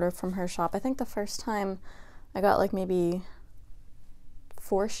second order from her shop. I think the first time I got like maybe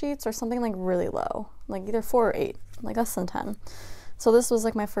 4 sheets or something like really low, like either 4 or 8, like less than 10. So this was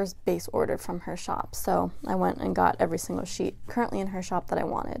like my first base order from her shop. So I went and got every single sheet currently in her shop that I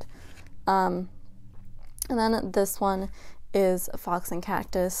wanted. And then this one is Fox and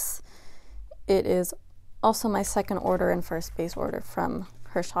Cactus. It is also my second order and first base order from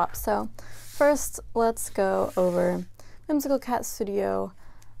her shop. So first, let's go over Whimsical Cat Studio.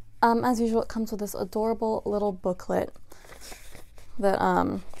 As usual, it comes with this adorable little booklet that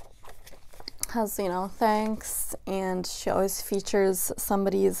has, you know, thanks, and she always features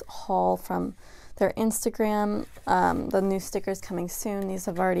somebody's haul from their Instagram. The new stickers coming soon. These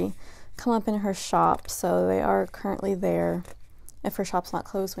have already come up in her shop, so they are currently there if her shop's not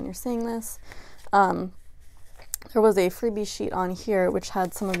closed when you're seeing this. There was a freebie sheet on here which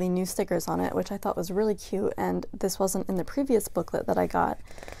had some of the new stickers on it, which I thought was really cute, and this wasn't in the previous booklet that I got.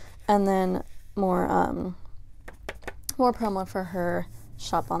 And then more promo for her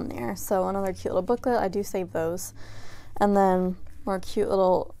shop on there. So another cute little booklet. I do save those. And then more cute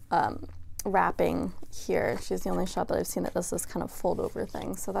little wrapping here. She's the only shop that I've seen that does this kind of fold over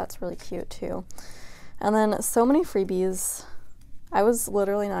thing, so that's really cute too. And then so many freebies. I was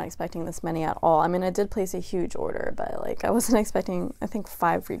literally not expecting this many at all. I mean, I did place a huge order, but like I wasn't expecting, I think,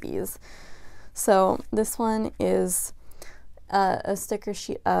 5 freebies. So this one is a sticker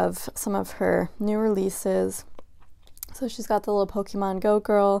sheet of some of her new releases. So she's got the little Pokemon Go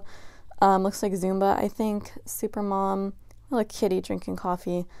girl, looks like Zumba, I think, Super Mom, little kitty drinking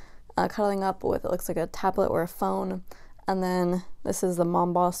coffee, cuddling up with, it looks like a tablet or a phone. And then this is the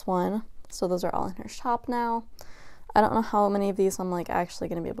Mom Boss one. So those are all in her shop now. I don't know how many of these I'm like actually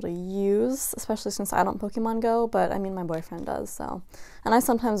going to be able to use, especially since I don't Pokemon Go, but I mean my boyfriend does, so. And I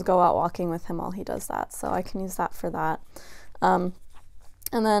sometimes go out walking with him while he does that, so I can use that for that. And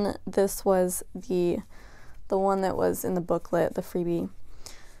then this was the one that was in the booklet, the freebie.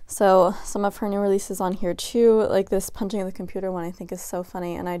 So some of her new releases on here too, like this Punching the Computer one I think is so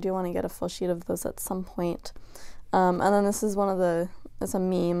funny, and I do want to get a full sheet of those at some point. And then this is one of the, it's a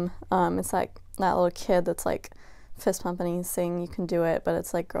meme, it's like that little kid that's like fist pumping and he's saying you can do it, but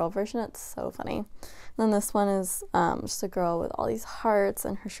it's like girl version. It's so funny. And then this one is just a girl with all these hearts,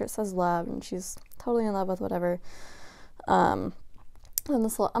 and her shirt says love, and she's totally in love with whatever. Then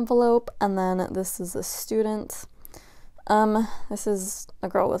this little envelope, and then this is a student. This is a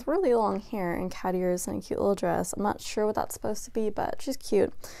girl with really long hair and cat ears and a cute little dress. I'm not sure what that's supposed to be, but she's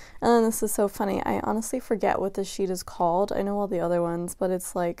cute. And then this is so funny. I honestly forget what this sheet is called. I know all the other ones, but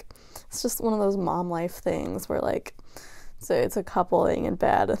it's like, it's just one of those mom life things where like, so it's a couple laying in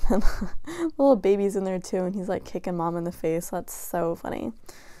bed, and then the little baby's in there too, and he's like kicking mom in the face. That's so funny.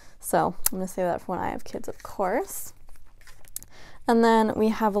 So I'm gonna save that for when I have kids, of course. And then we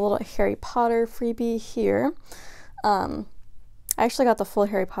have a little Harry Potter freebie here. I actually got the full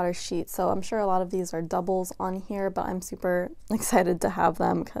Harry Potter sheet, so I'm sure a lot of these are doubles on here, but I'm super excited to have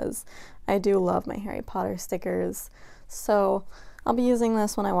them because I do love my Harry Potter stickers. So I'll be using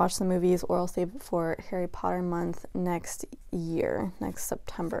this when I watch the movies, or I'll save it for Harry Potter month next year, next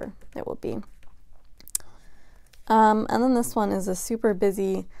September it will be. And then this one is a super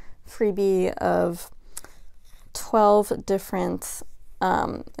busy freebie of 12 different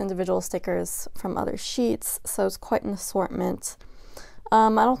individual stickers from other sheets, so it's quite an assortment. I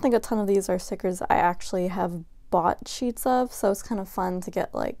don't think a ton of these are stickers I actually have bought sheets of, so it's kind of fun to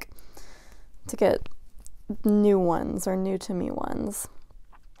get new ones or new to me ones.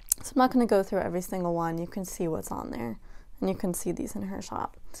 So I'm not going to go through every single one. You can see what's on there, and you can see these in her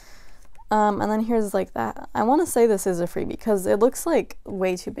shop. And then here's like that. I want to say this is a freebie because it looks like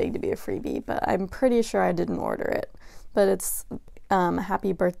way too big to be a freebie, but I'm pretty sure I didn't order it. But it's a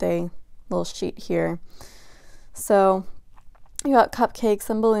happy birthday little sheet here. So you got cupcakes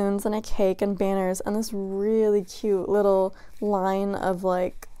and balloons and a cake and banners and this really cute little line of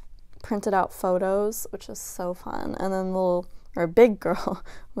like printed out photos, which is so fun. And then a big girl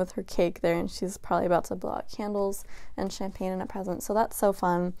with her cake there, and she's probably about to blow out candles and champagne and a present. So that's so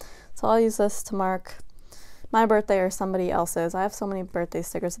fun. So I'll use this to mark my birthday or somebody else's. I have so many birthday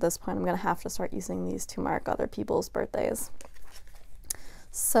stickers at this point. I'm going to have to start using these to mark other people's birthdays.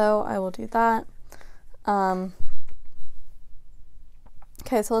 So I will do that. Okay,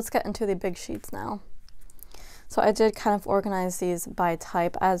 so let's get into the big sheets now. So I did kind of organize these by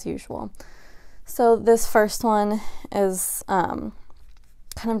type as usual. So this first one is kind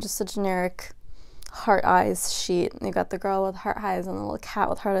of just a generic heart eyes sheet. You got the girl with heart eyes and the little cat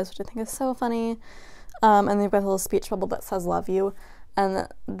with heart eyes, which I think is so funny. And then you've got a little speech bubble that says love you. And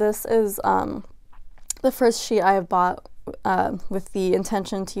this is the first sheet I have bought with the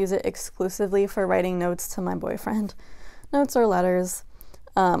intention to use it exclusively for writing notes to my boyfriend. Notes or letters.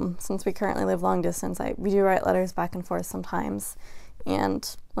 Since we currently live long distance, we do write letters back and forth sometimes.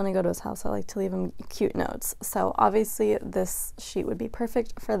 And when I go to his house, I like to leave him cute notes. So obviously this sheet would be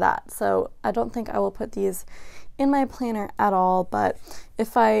perfect for that. So I don't think I will put these in my planner at all, but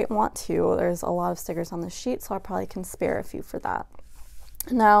if I want to, there's a lot of stickers on the sheet, so I probably can spare a few for that.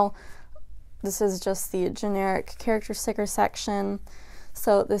 Now, this is just the generic character sticker section.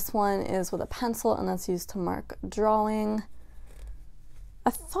 So this one is with a pencil, and that's used to mark drawing.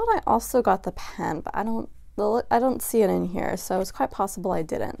 I thought I also got the pen, but I don't see it in here, so it's quite possible I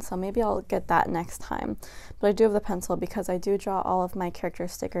didn't. So maybe I'll get that next time. But I do have the pencil because I do draw all of my character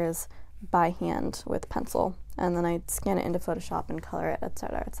stickers by hand with pencil, and then I scan it into Photoshop and color it,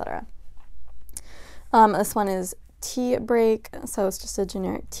 etc., etc. This one is tea break, so it's just a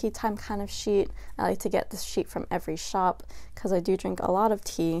generic tea time kind of sheet. I like to get this sheet from every shop because I do drink a lot of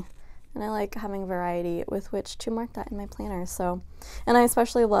tea, and I like having variety with which to mark that in my planner. So, and I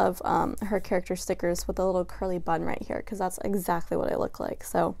especially love her character stickers with a little curly bun right here because that's exactly what I look like.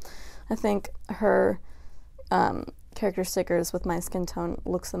 So I think her character stickers with my skin tone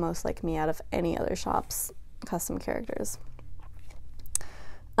looks the most like me out of any other shop's custom characters.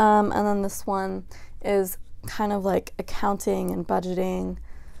 And then this one is kind of like accounting and budgeting.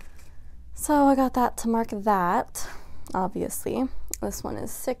 So I got that to mark that, obviously. This one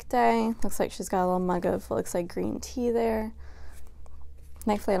is sick day. Looks like she's got a little mug of, looks like green tea there.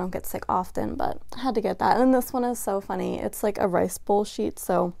 Thankfully I don't get sick often, but I had to get that. And then this one is so funny. It's like a rice bowl sheet,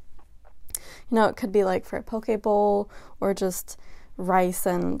 so you know, it could be like for a poke bowl or just rice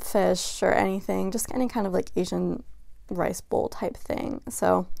and fish or anything, just any kind of like Asian rice bowl type thing.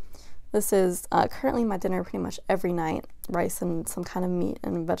 So this is currently my dinner pretty much every night, rice and some kind of meat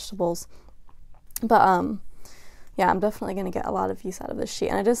and vegetables. But yeah, I'm definitely going to get a lot of use out of this sheet.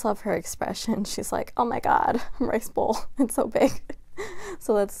 And I just love her expression. She's like, oh my God, rice bowl, it's so big.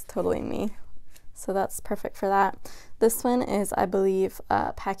 So that's totally me. So that's perfect for that. This one is, I believe,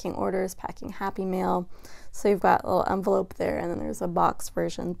 packing orders, packing Happy Mail. So you've got a little envelope there, and then there's a box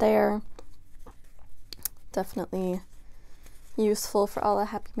version there. Definitely useful for all the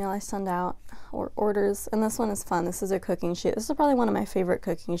Happy Mail I send out or orders. And this one is fun. This is a cooking sheet. This is probably one of my favorite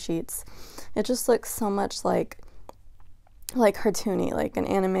cooking sheets. It just looks so much like cartoony, like an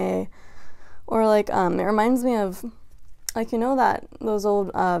anime, or like it reminds me of, like, you know, that those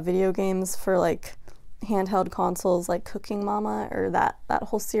old video games for like handheld consoles, like Cooking Mama, or that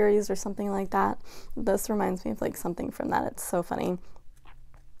whole series or something like that. This reminds me of like something from that. It's so funny.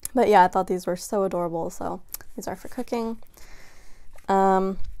 But yeah, I thought these were so adorable, so these are for cooking.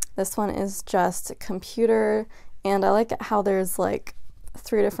 This one is just computer, and I like how there's like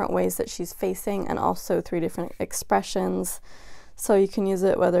 3 different ways that she's facing and also 3 different expressions. So you can use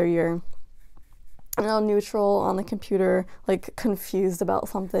it whether you're, you know, neutral on the computer, like confused about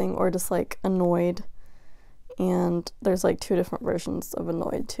something, or just like annoyed. And there's like 2 different versions of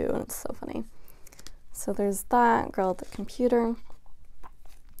annoyed too, and it's so funny. So there's that girl at the computer.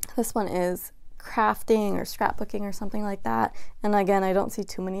 This one is crafting or scrapbooking or something like that. And again, I don't see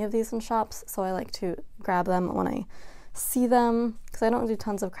too many of these in shops, so I like to grab them when I see them, because I don't do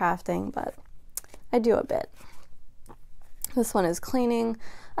tons of crafting, but I do a bit. This one is cleaning.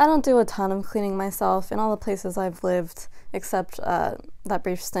 I don't do a ton of cleaning myself in all the places I've lived, except that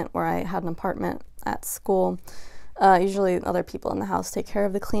brief stint where I had an apartment at school. Usually other people in the house take care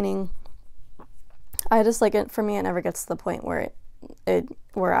of the cleaning. I just like it, for me, it never gets to the point where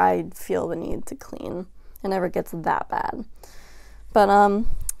where I feel the need to clean. It never gets that bad. But,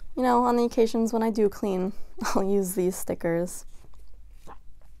 you know, on the occasions when I do clean, I'll use these stickers.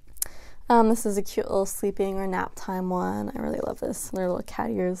 This is a cute little sleeping or nap time one. I really love this. They're little cat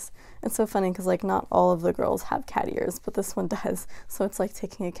ears. It's so funny because, like, not all of the girls have cat ears, but this one does. So it's like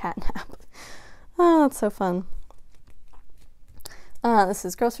taking a cat nap. Oh, it's so fun. This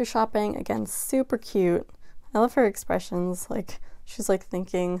is grocery shopping. Again, super cute. I love her expressions. Like, she's like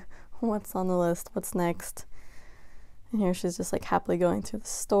thinking, what's on the list? What's next? And here she's just like happily going through the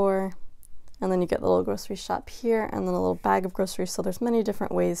store. And then you get the little grocery shop here and then a little bag of groceries. So there's many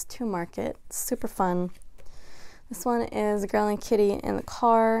different ways to mark it. Super fun. This one is Girl and Kitty in the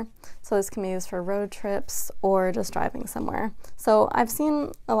car. So this can be used for road trips or just driving somewhere. So I've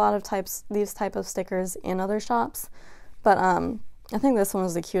seen a lot of these type of stickers in other shops, but I think this one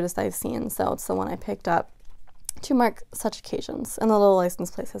was the cutest I've seen. So it's the one I picked up to mark such occasions. And the little license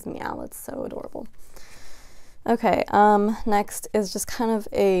plate says meow. It's so adorable. Okay, next is just kind of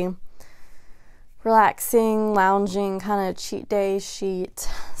a relaxing, lounging kind of cheat day sheet.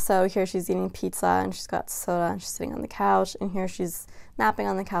 So here she's eating pizza and she's got soda and she's sitting on the couch, and here she's napping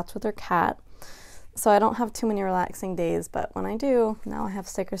on the couch with her cat. So I don't have too many relaxing days, but when I do, now I have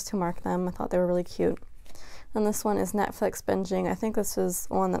stickers to mark them. I thought they were really cute. And this one is Netflix binging. I think this is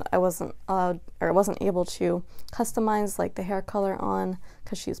one that I wasn't allowed or wasn't able to customize like the hair color on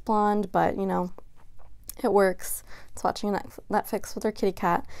because she's blonde, but you know, it works. It's watching Netflix with her kitty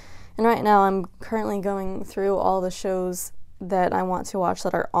cat. And right now I'm currently going through all the shows that I want to watch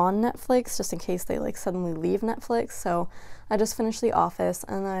that are on Netflix, just in case they like suddenly leave Netflix. So I just finished The Office,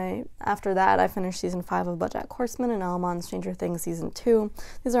 and after that I finished season 5 of BoJack Horseman, and now I'm on Stranger Things season 2.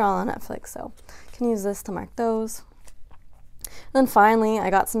 These are all on Netflix, so I can use this to mark those. And then finally I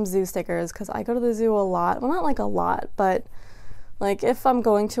got some zoo stickers because I go to the zoo a lot. Well, not like a lot, but like if I'm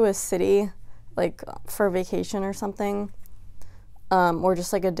going to a city like for vacation or something, or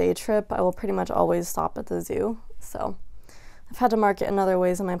just like a day trip, I will pretty much always stop at the zoo. So I've had to mark it in other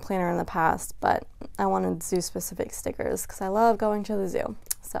ways in my planner in the past, but I wanted zoo-specific stickers because I love going to the zoo.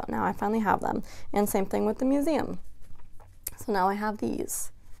 So now I finally have them. And same thing with the museum. So now I have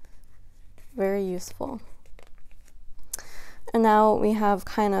these. Very useful. And now we have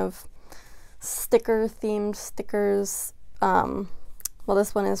kind of sticker-themed stickers. Well,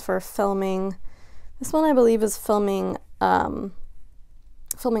 this one is for filming. This one I believe is filming a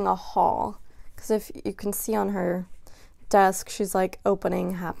haul, because if you can see on her desk, she's like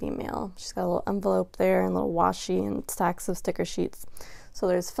opening Happy Mail. She's got a little envelope there and a little washi and stacks of sticker sheets. So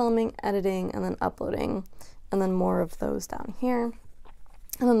there's filming, editing, and then uploading, and then more of those down here.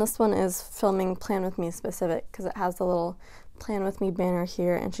 And then this one is filming Plan With Me specific, because it has the little Plan With Me banner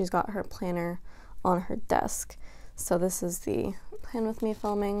here, and she's got her planner on her desk. So this is the Plan With Me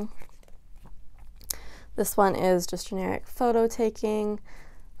filming. This one is just generic photo taking.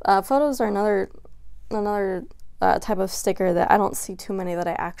 Photos are another type of sticker that I don't see too many that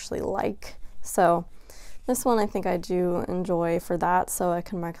I actually like. So this one I think I do enjoy for that, so I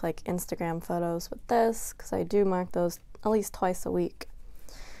can mark like Instagram photos with this, because I do mark those at least twice a week.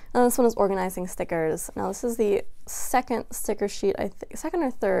 And this one is organizing stickers. Now this is the second sticker sheet, second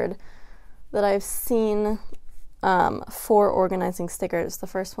or third, that I've seen for organizing stickers. The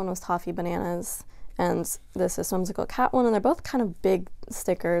first one was Toffee Bananas, and this is Whimsical Cat one, and they're both kind of big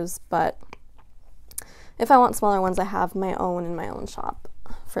stickers, but if I want smaller ones, I have my own in my own shop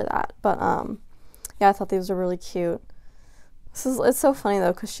for that. But yeah, I thought these were really cute. It's so funny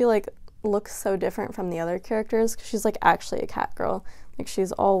though, because she like looks so different from the other characters, because she's like actually a cat girl. Like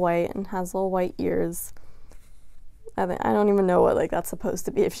she's all white and has little white ears. I don't even know what like that's supposed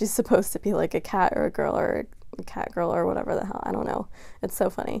to be, if she's supposed to be like a cat or a girl or a cat girl or whatever the hell. I don't know. It's so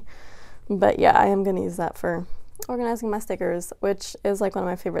funny. But yeah, I am going to use that for organizing my stickers, which is like one of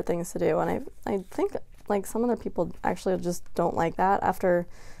my favorite things to do. And I think like some other people actually just don't like that after,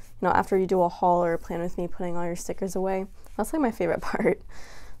 you know, after you do a haul or a Plan With Me, putting all your stickers away. That's like my favorite part.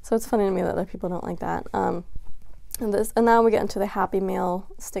 So it's funny to me that other people don't like that. And now we get into the Happy Mail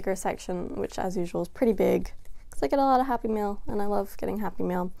sticker section, which as usual is pretty big, because I get a lot of Happy Mail and I love getting Happy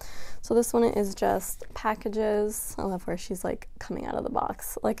Mail. So this one is just packages. I love where she's like coming out of the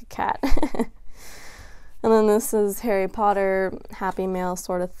box like a cat. And then this is Harry Potter Happy Mail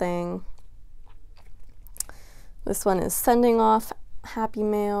sort of thing. This one is sending off Happy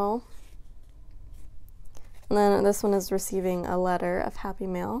Mail. And then this one is receiving a letter of Happy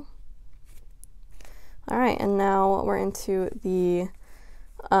Mail. All right, and now we're into the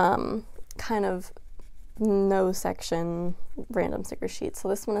kind of no section random sticker sheet. So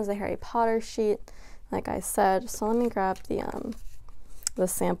this one is a Harry Potter sheet, like I said. So let me grab the the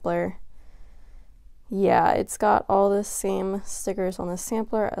sampler. Yeah, it's got all the same stickers on the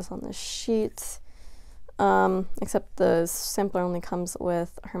sampler as on the sheet, except the sampler only comes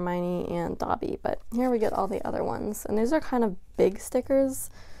with Hermione and Dobby, but here we get all the other ones, and these are kind of big stickers,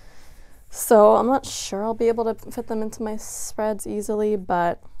 so I'm not sure I'll be able to fit them into my spreads easily,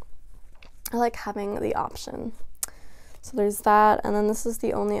 but I like having the option. So there's that, and then this is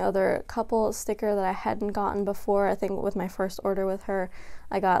the only other couple sticker that I hadn't gotten before. I think with my first order with her,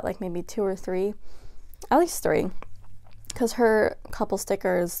 I got like maybe 2 or 3. At least 3, because her couple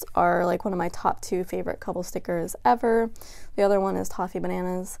stickers are like one of my top 2 favorite couple stickers ever. The other one is Toffee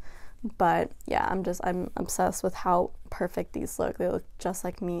Bananas, but yeah, I'm obsessed with how perfect these look. They look just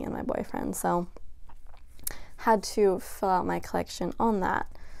like me and my boyfriend, so had to fill out my collection on that.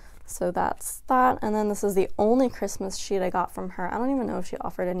 So that's that, and then this is the only Christmas sheet I got from her. I don't even know if she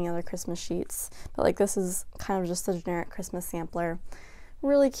offered any other Christmas sheets, but like this is kind of just a generic Christmas sampler.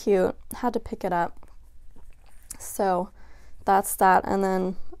 Really cute, had to pick it up. So that's that, and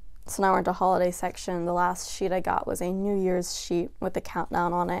then so now we're into holiday section. The last sheet I got was a New Year's sheet with the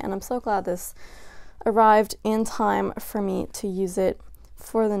countdown on it, and I'm so glad this arrived in time for me to use it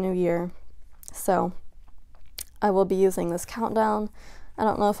for the new year. So I will be using this countdown. I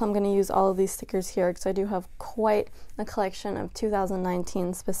don't know if I'm going to use all of these stickers here because I do have quite a collection of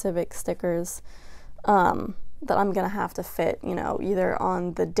 2019 specific stickers that I'm going to have to fit, you know, either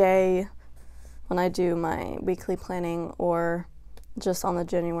on the day when I do my weekly planning or just on the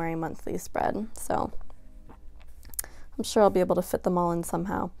January monthly spread. So I'm sure I'll be able to fit them all in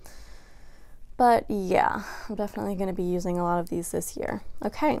somehow. But yeah, I'm definitely going to be using a lot of these this year.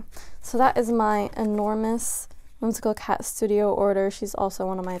 Okay, so that is my enormous Whimsical Cat Studio order. She's also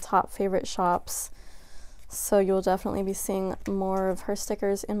one of my top favorite shops, so you'll definitely be seeing more of her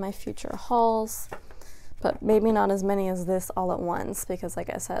stickers in my future hauls, but maybe not as many as this all at once because,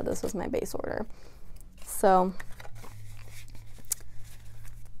 like I said, this was my base order. So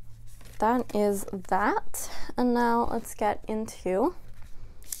that is that, and now let's get into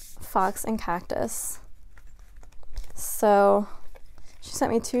Fox and Cactus. So she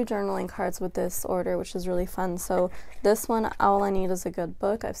sent me 2 journaling cards with this order, which is really fun. So this one, All I Need Is a Good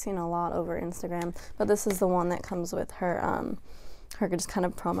Book. I've seen a lot over Instagram, but this is the one that comes with her her just kind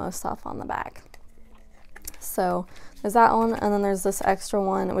of promo stuff on the back. So there's that one, and then there's this extra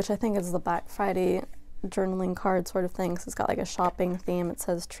one, which I think is the Black Friday journaling card sort of thing. So it's got like a shopping theme. It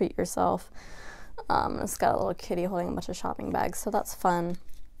says treat yourself. It's got a little kitty holding a bunch of shopping bags, so that's fun.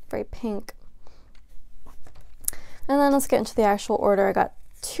 Very pink. And then let's get into the actual order. I got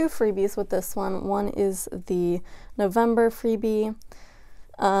 2 freebies with this one. One is the November freebie.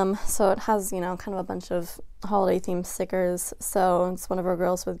 So it has, you know, kind of a bunch of holiday themed stickers. So it's one of our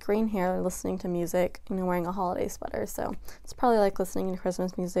girls with green hair listening to music, you know, wearing a holiday sweater. So it's probably like listening to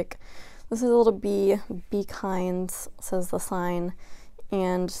Christmas music. This is a little bee, be kind, says the sign.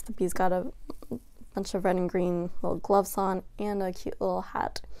 And the bee's got a bunch of red and green little gloves on and a cute little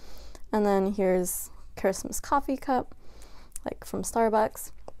hat. And then here's Christmas coffee cup, like from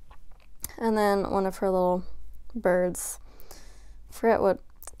Starbucks. And then one of her little birds, forget what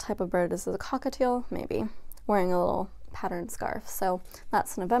type of bird this is, a cockatiel maybe, wearing a little patterned scarf. So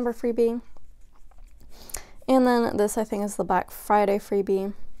that's a November freebie. And then this I think is the Black Friday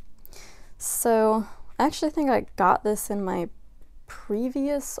freebie. So I actually think I got this in my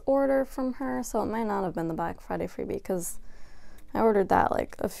previous order from her, so it might not have been the Black Friday freebie because I ordered that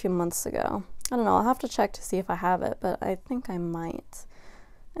like a few months ago. I don't know, I'll have to check to see if I have it, but I think I might.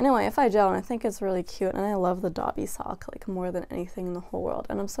 Anyway, if I don't, I think it's really cute, and I love the Dobby sock like more than anything in the whole world,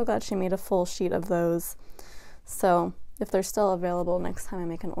 and I'm so glad she made a full sheet of those. So if they're still available next time I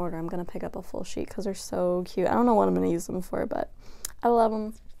make an order, I'm gonna pick up a full sheet because they're so cute. I don't know what I'm gonna use them for, but I love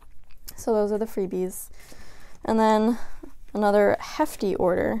them. So those are the freebies. And then another hefty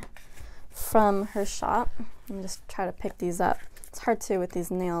order from her shop. Let me just try to pick these up. It's hard to with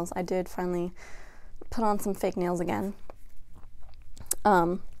these nails. I did finally put on some fake nails again.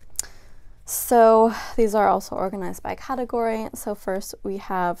 So these are also organized by category. So first we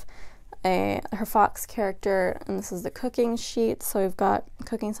have her fox character, and this is the cooking sheet. So we've got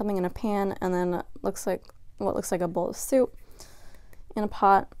cooking something in a pan, and then looks like what looks like a bowl of soup in a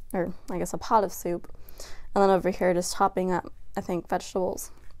pot, or I guess a pot of soup. And then over here just chopping up, I think,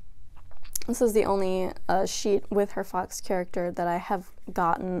 vegetables. This is the only sheet with her fox character that I have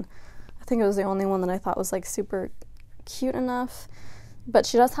gotten. I think it was the only one that I thought was like super cute enough. But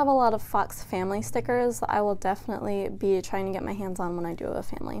she does have a lot of Fox family stickers that I will definitely be trying to get my hands on when I do have a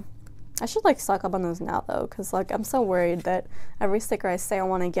family. I should like stock up on those now though, because like I'm so worried that every sticker I say I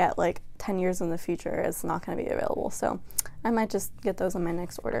want to get like 10 years in the future is not going to be available. So I might just get those in my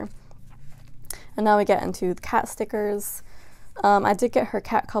next order. And now we get into the cat stickers. I did get her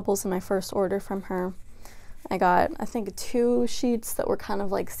cat couples in my first order from her. I got, I think, 2 sheets that were kind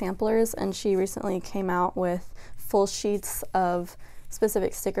of like samplers, and she recently came out with full sheets of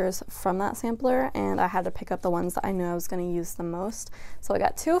specific stickers from that sampler, and I had to pick up the ones that I knew I was going to use the most. So I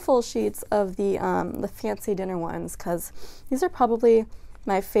got 2 full sheets of the fancy dinner ones, because these are probably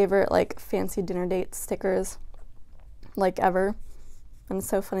my favorite like fancy dinner date stickers like ever. And it's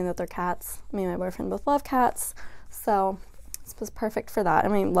so funny that they're cats. Me and my boyfriend both love cats, so this was perfect for that. I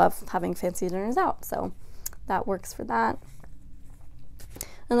mean, love having fancy dinners out, so that works for that.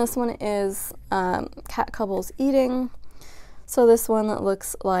 And this one is cat couples eating. So this one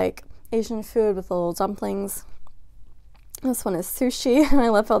looks like Asian food with little dumplings. This one is sushi, and I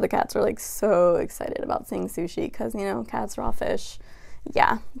love how the cats are like so excited about seeing sushi, because, you know, cats, raw fish.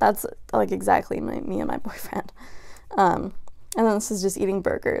 Yeah, that's like exactly me and my boyfriend. And then this is just eating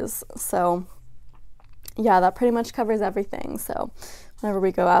burgers. So yeah, that pretty much covers everything. So whenever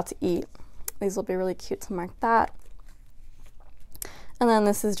we go out to eat, these will be really cute to mark that. And then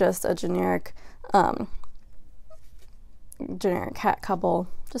this is just a generic cat couple,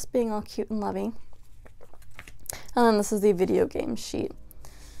 just being all cute and lovey. And then this is the video game sheet.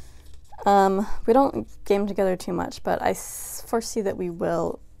 We don't game together too much, but I foresee that we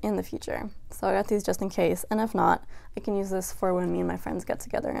will in the future. So I got these just in case, and if not, I can use this for when me and my friends get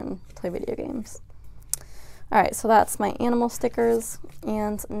together and play video games. Alright, so that's my animal stickers,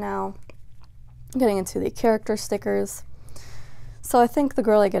 and now getting into the character stickers. So I think the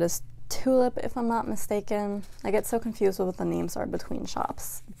girl I get is Tulip, if I'm not mistaken. I get so confused with what the names are between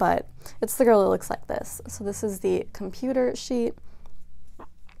shops, but it's the girl that looks like this. So this is the computer sheet.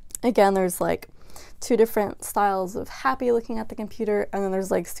 Again, there's like 2 different styles of happy looking at the computer, and then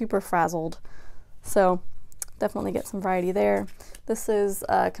there's like super frazzled. So definitely get some variety there. This is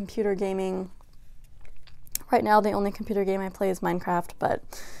computer gaming. Right now, the only computer game I play is Minecraft, but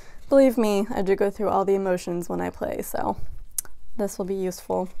believe me, I do go through all the emotions when I play, so this will be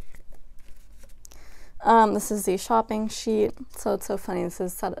useful. This is the shopping sheet. So it's so funny. This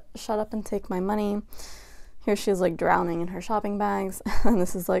is shut up and take my money. Here she's like drowning in her shopping bags. And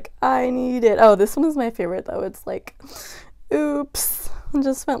this is like, I need it. Oh, this one is my favorite though. It's like, oops, I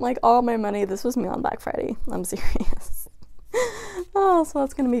just spent like all my money. This was me on Black Friday. I'm serious. Oh, so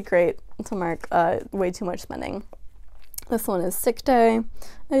that's going to be great to mark way too much spending. This one is sick day.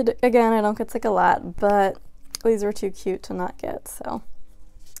 Again, I don't get sick a lot, but these were too cute to not get, so.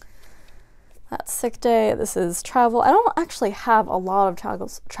 That's sick day. This is travel. I don't actually have a lot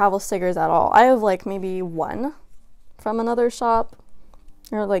of travel stickers at all. I have like maybe 1 from another shop,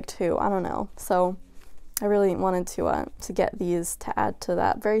 or like 2, I don't know. So I really wanted to get these to add to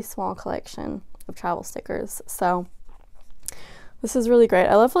that very small collection of travel stickers. So this is really great.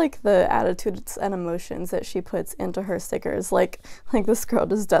 I love like the attitudes and emotions that she puts into her stickers. Like this girl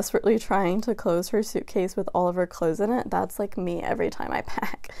just desperately trying to close her suitcase with all of her clothes in it. That's like me every time I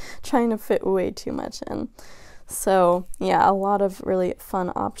pack, trying to fit way too much in. So yeah, a lot of really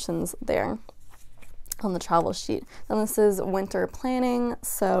fun options there on the travel sheet. And this is winter planning.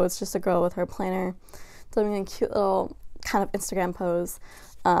 So it's just a girl with her planner doing a cute little kind of Instagram pose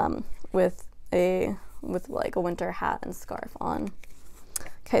with like a winter hat and scarf on.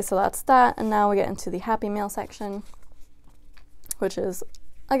 Okay, so that's that, and now we get into the Happy Mail section, which is,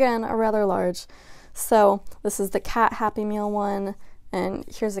 again, a rather large. So this is the cat Happy Meal one, and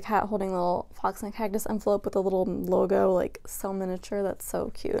here's a cat holding a little Fox and Cactus envelope with a little logo, like so miniature. That's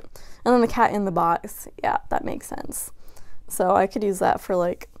so cute. And then the cat in the box. Yeah, that makes sense. So I could use that for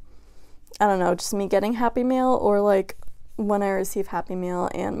like, I don't know, just me getting Happy Meal, or like when I receive Happy Meal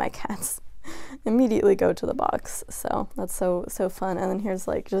and my cats immediately go to the box. So that's so fun. And then here's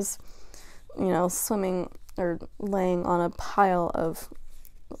like just, you know, swimming or laying on a pile of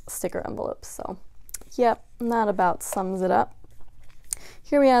sticker envelopes. So yep, that about sums it up.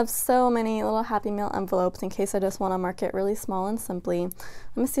 Here we have so many little Happy Meal envelopes in case I just want to mark it really small and simply. Let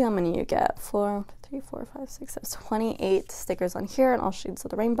me see how many you get. 4, 3, 4, 5, 6, 7, 28 stickers on here and all shades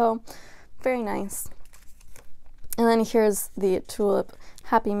of the rainbow. Very nice. And then here's the Tulip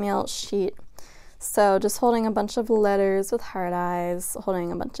Happy Meal sheet. So just holding a bunch of letters with heart eyes,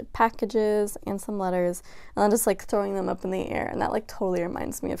 holding a bunch of packages and some letters, and then just like throwing them up in the air. And that like totally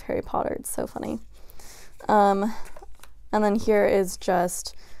reminds me of Harry Potter. It's so funny. And then here is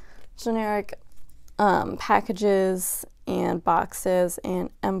just generic packages and boxes and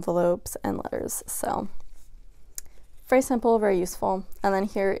envelopes and letters. So very simple, very useful. And then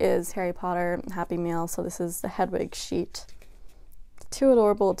here is Harry Potter Happy Meal. So this is the Hedwig sheet. Too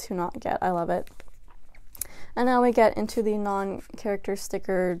adorable to not get. I love it. And now we get into the non-character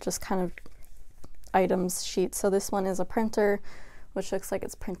sticker, just kind of items sheet. So this one is a printer, which looks like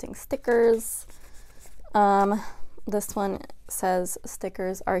it's printing stickers. This one says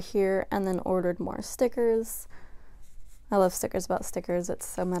stickers are here and then ordered more stickers. I love stickers about stickers, it's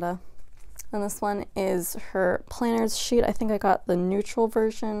so meta. And this one is her planners sheet. I think I got the neutral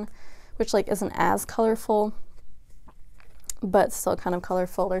version, which like isn't as colorful, but still kind of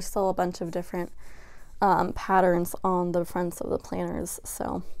colorful. There's still a bunch of different patterns on the fronts of the planners,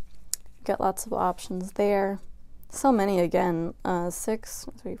 so get lots of options there. So many again,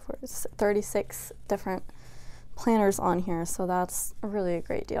 36 different planners on here, so that's really a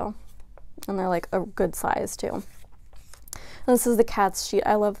great deal. And they're like a good size too. And this is the cat's sheet.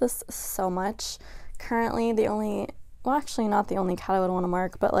 I love this so much. Currently the only, well actually not the only cat I would want to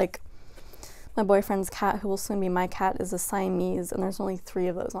mark, but like my boyfriend's cat, who will soon be my cat, is a Siamese, and there's only 3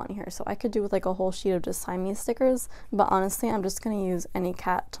 of those on here. So I could do with like a whole sheet of just Siamese stickers, but honestly I'm just going to use any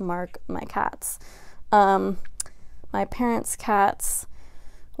cat to mark my cats. My parents' cats,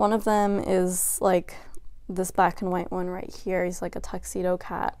 one of them is like this black and white one right here. He's like a tuxedo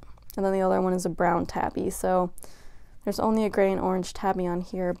cat. And then the other one is a brown tabby. So there's only a gray and orange tabby on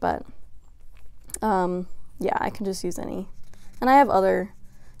here, but yeah, I can just use any. And I have other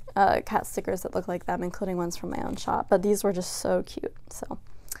cat stickers that look like them, including ones from my own shop, but these were just so cute, so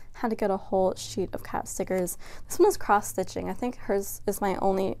had to get a whole sheet of cat stickers. This one is cross stitching. I think hers is the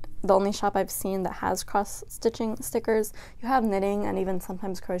only shop I've seen that has cross stitching stickers. You have knitting and even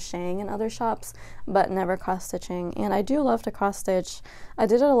sometimes crocheting in other shops, but never cross stitching. And I do love to cross stitch. I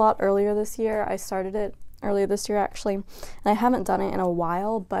did it a lot earlier this year. I started it earlier this year actually, and I haven't done it in a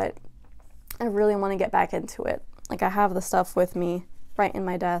while, but I really want to get back into it. Like I have the stuff with me right in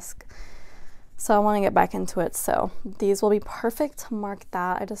my desk, so I want to get back into it. So these will be perfect to mark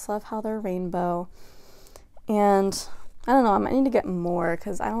that. I just love how they're rainbow, and I don't know, I might need to get more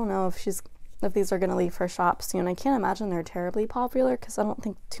because I don't know if these are going to leave her shop soon. I can't imagine they're terribly popular because I don't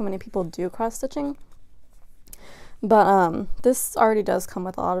think too many people do cross stitching, but this already does come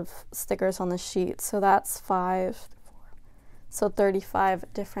with a lot of stickers on the sheet, so that's 5, so 35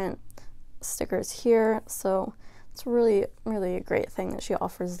 different stickers here. So it's really a great thing that she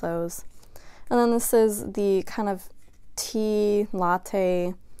offers those. And then this is the kind of tea,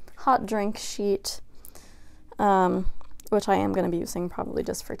 latte, hot drink sheet, which I am going to be using probably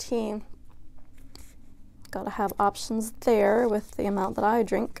just for tea. Gotta have options there with the amount that I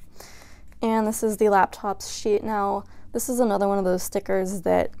drink. And this is the laptops sheet. Now, this is another one of those stickers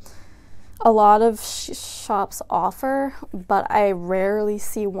that a lot of shops offer, but I rarely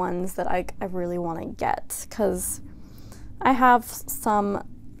see ones that I really want to get, because I have some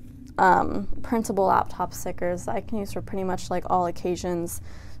printable laptop stickers that I can use for pretty much like all occasions,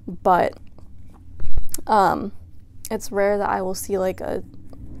 but it's rare that I will see like a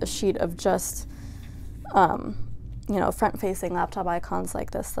sheet of just you know, front-facing laptop icons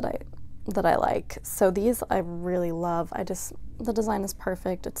like this that I like. So these I really love. The design is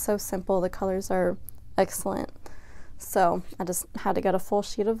perfect. It's so simple. The colors are excellent. So I just had to get a full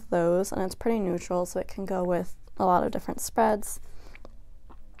sheet of those, and it's pretty neutral, so it can go with a lot of different spreads.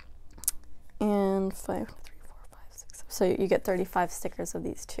 And 5, 3, 4, 5, 6, 7. So you get 35 stickers of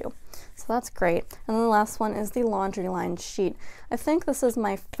these too. So that's great. And then the last one is the laundry line sheet. I think this is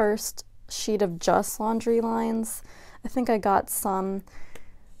my first sheet of just laundry lines. I think I got some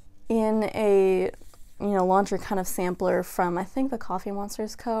in a, you know, laundry kind of sampler from, I think, the Coffee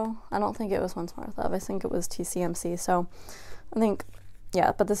Monsters Co. I don't think it was One Smart Love. I think it was TCMC. So I think,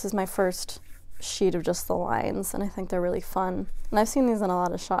 yeah, but this is my first sheet of just the lines, and I think they're really fun. And I've seen these in a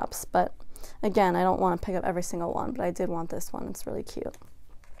lot of shops, but again, I don't want to pick up every single one, but I did want this one. It's really cute.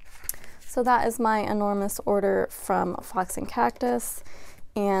 So that is my enormous order from Fox and Cactus,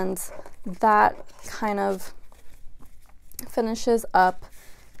 and that kind of finishes up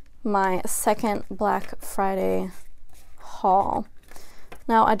my second Black Friday haul.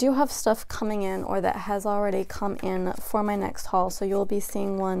 Now I do have stuff coming in, or that has already come in for my next haul, so you'll be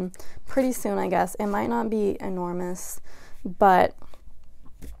seeing one pretty soon, I guess. It might not be enormous, but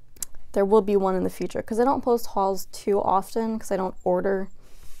there will be one in the future, because I don't post hauls too often because I don't order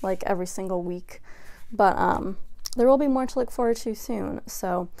like every single week, but there will be more to look forward to soon.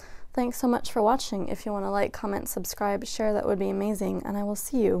 So thanks so much for watching. If you want to like, comment, subscribe, share, that would be amazing, and I will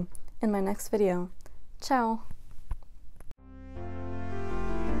see you in my next video. Ciao!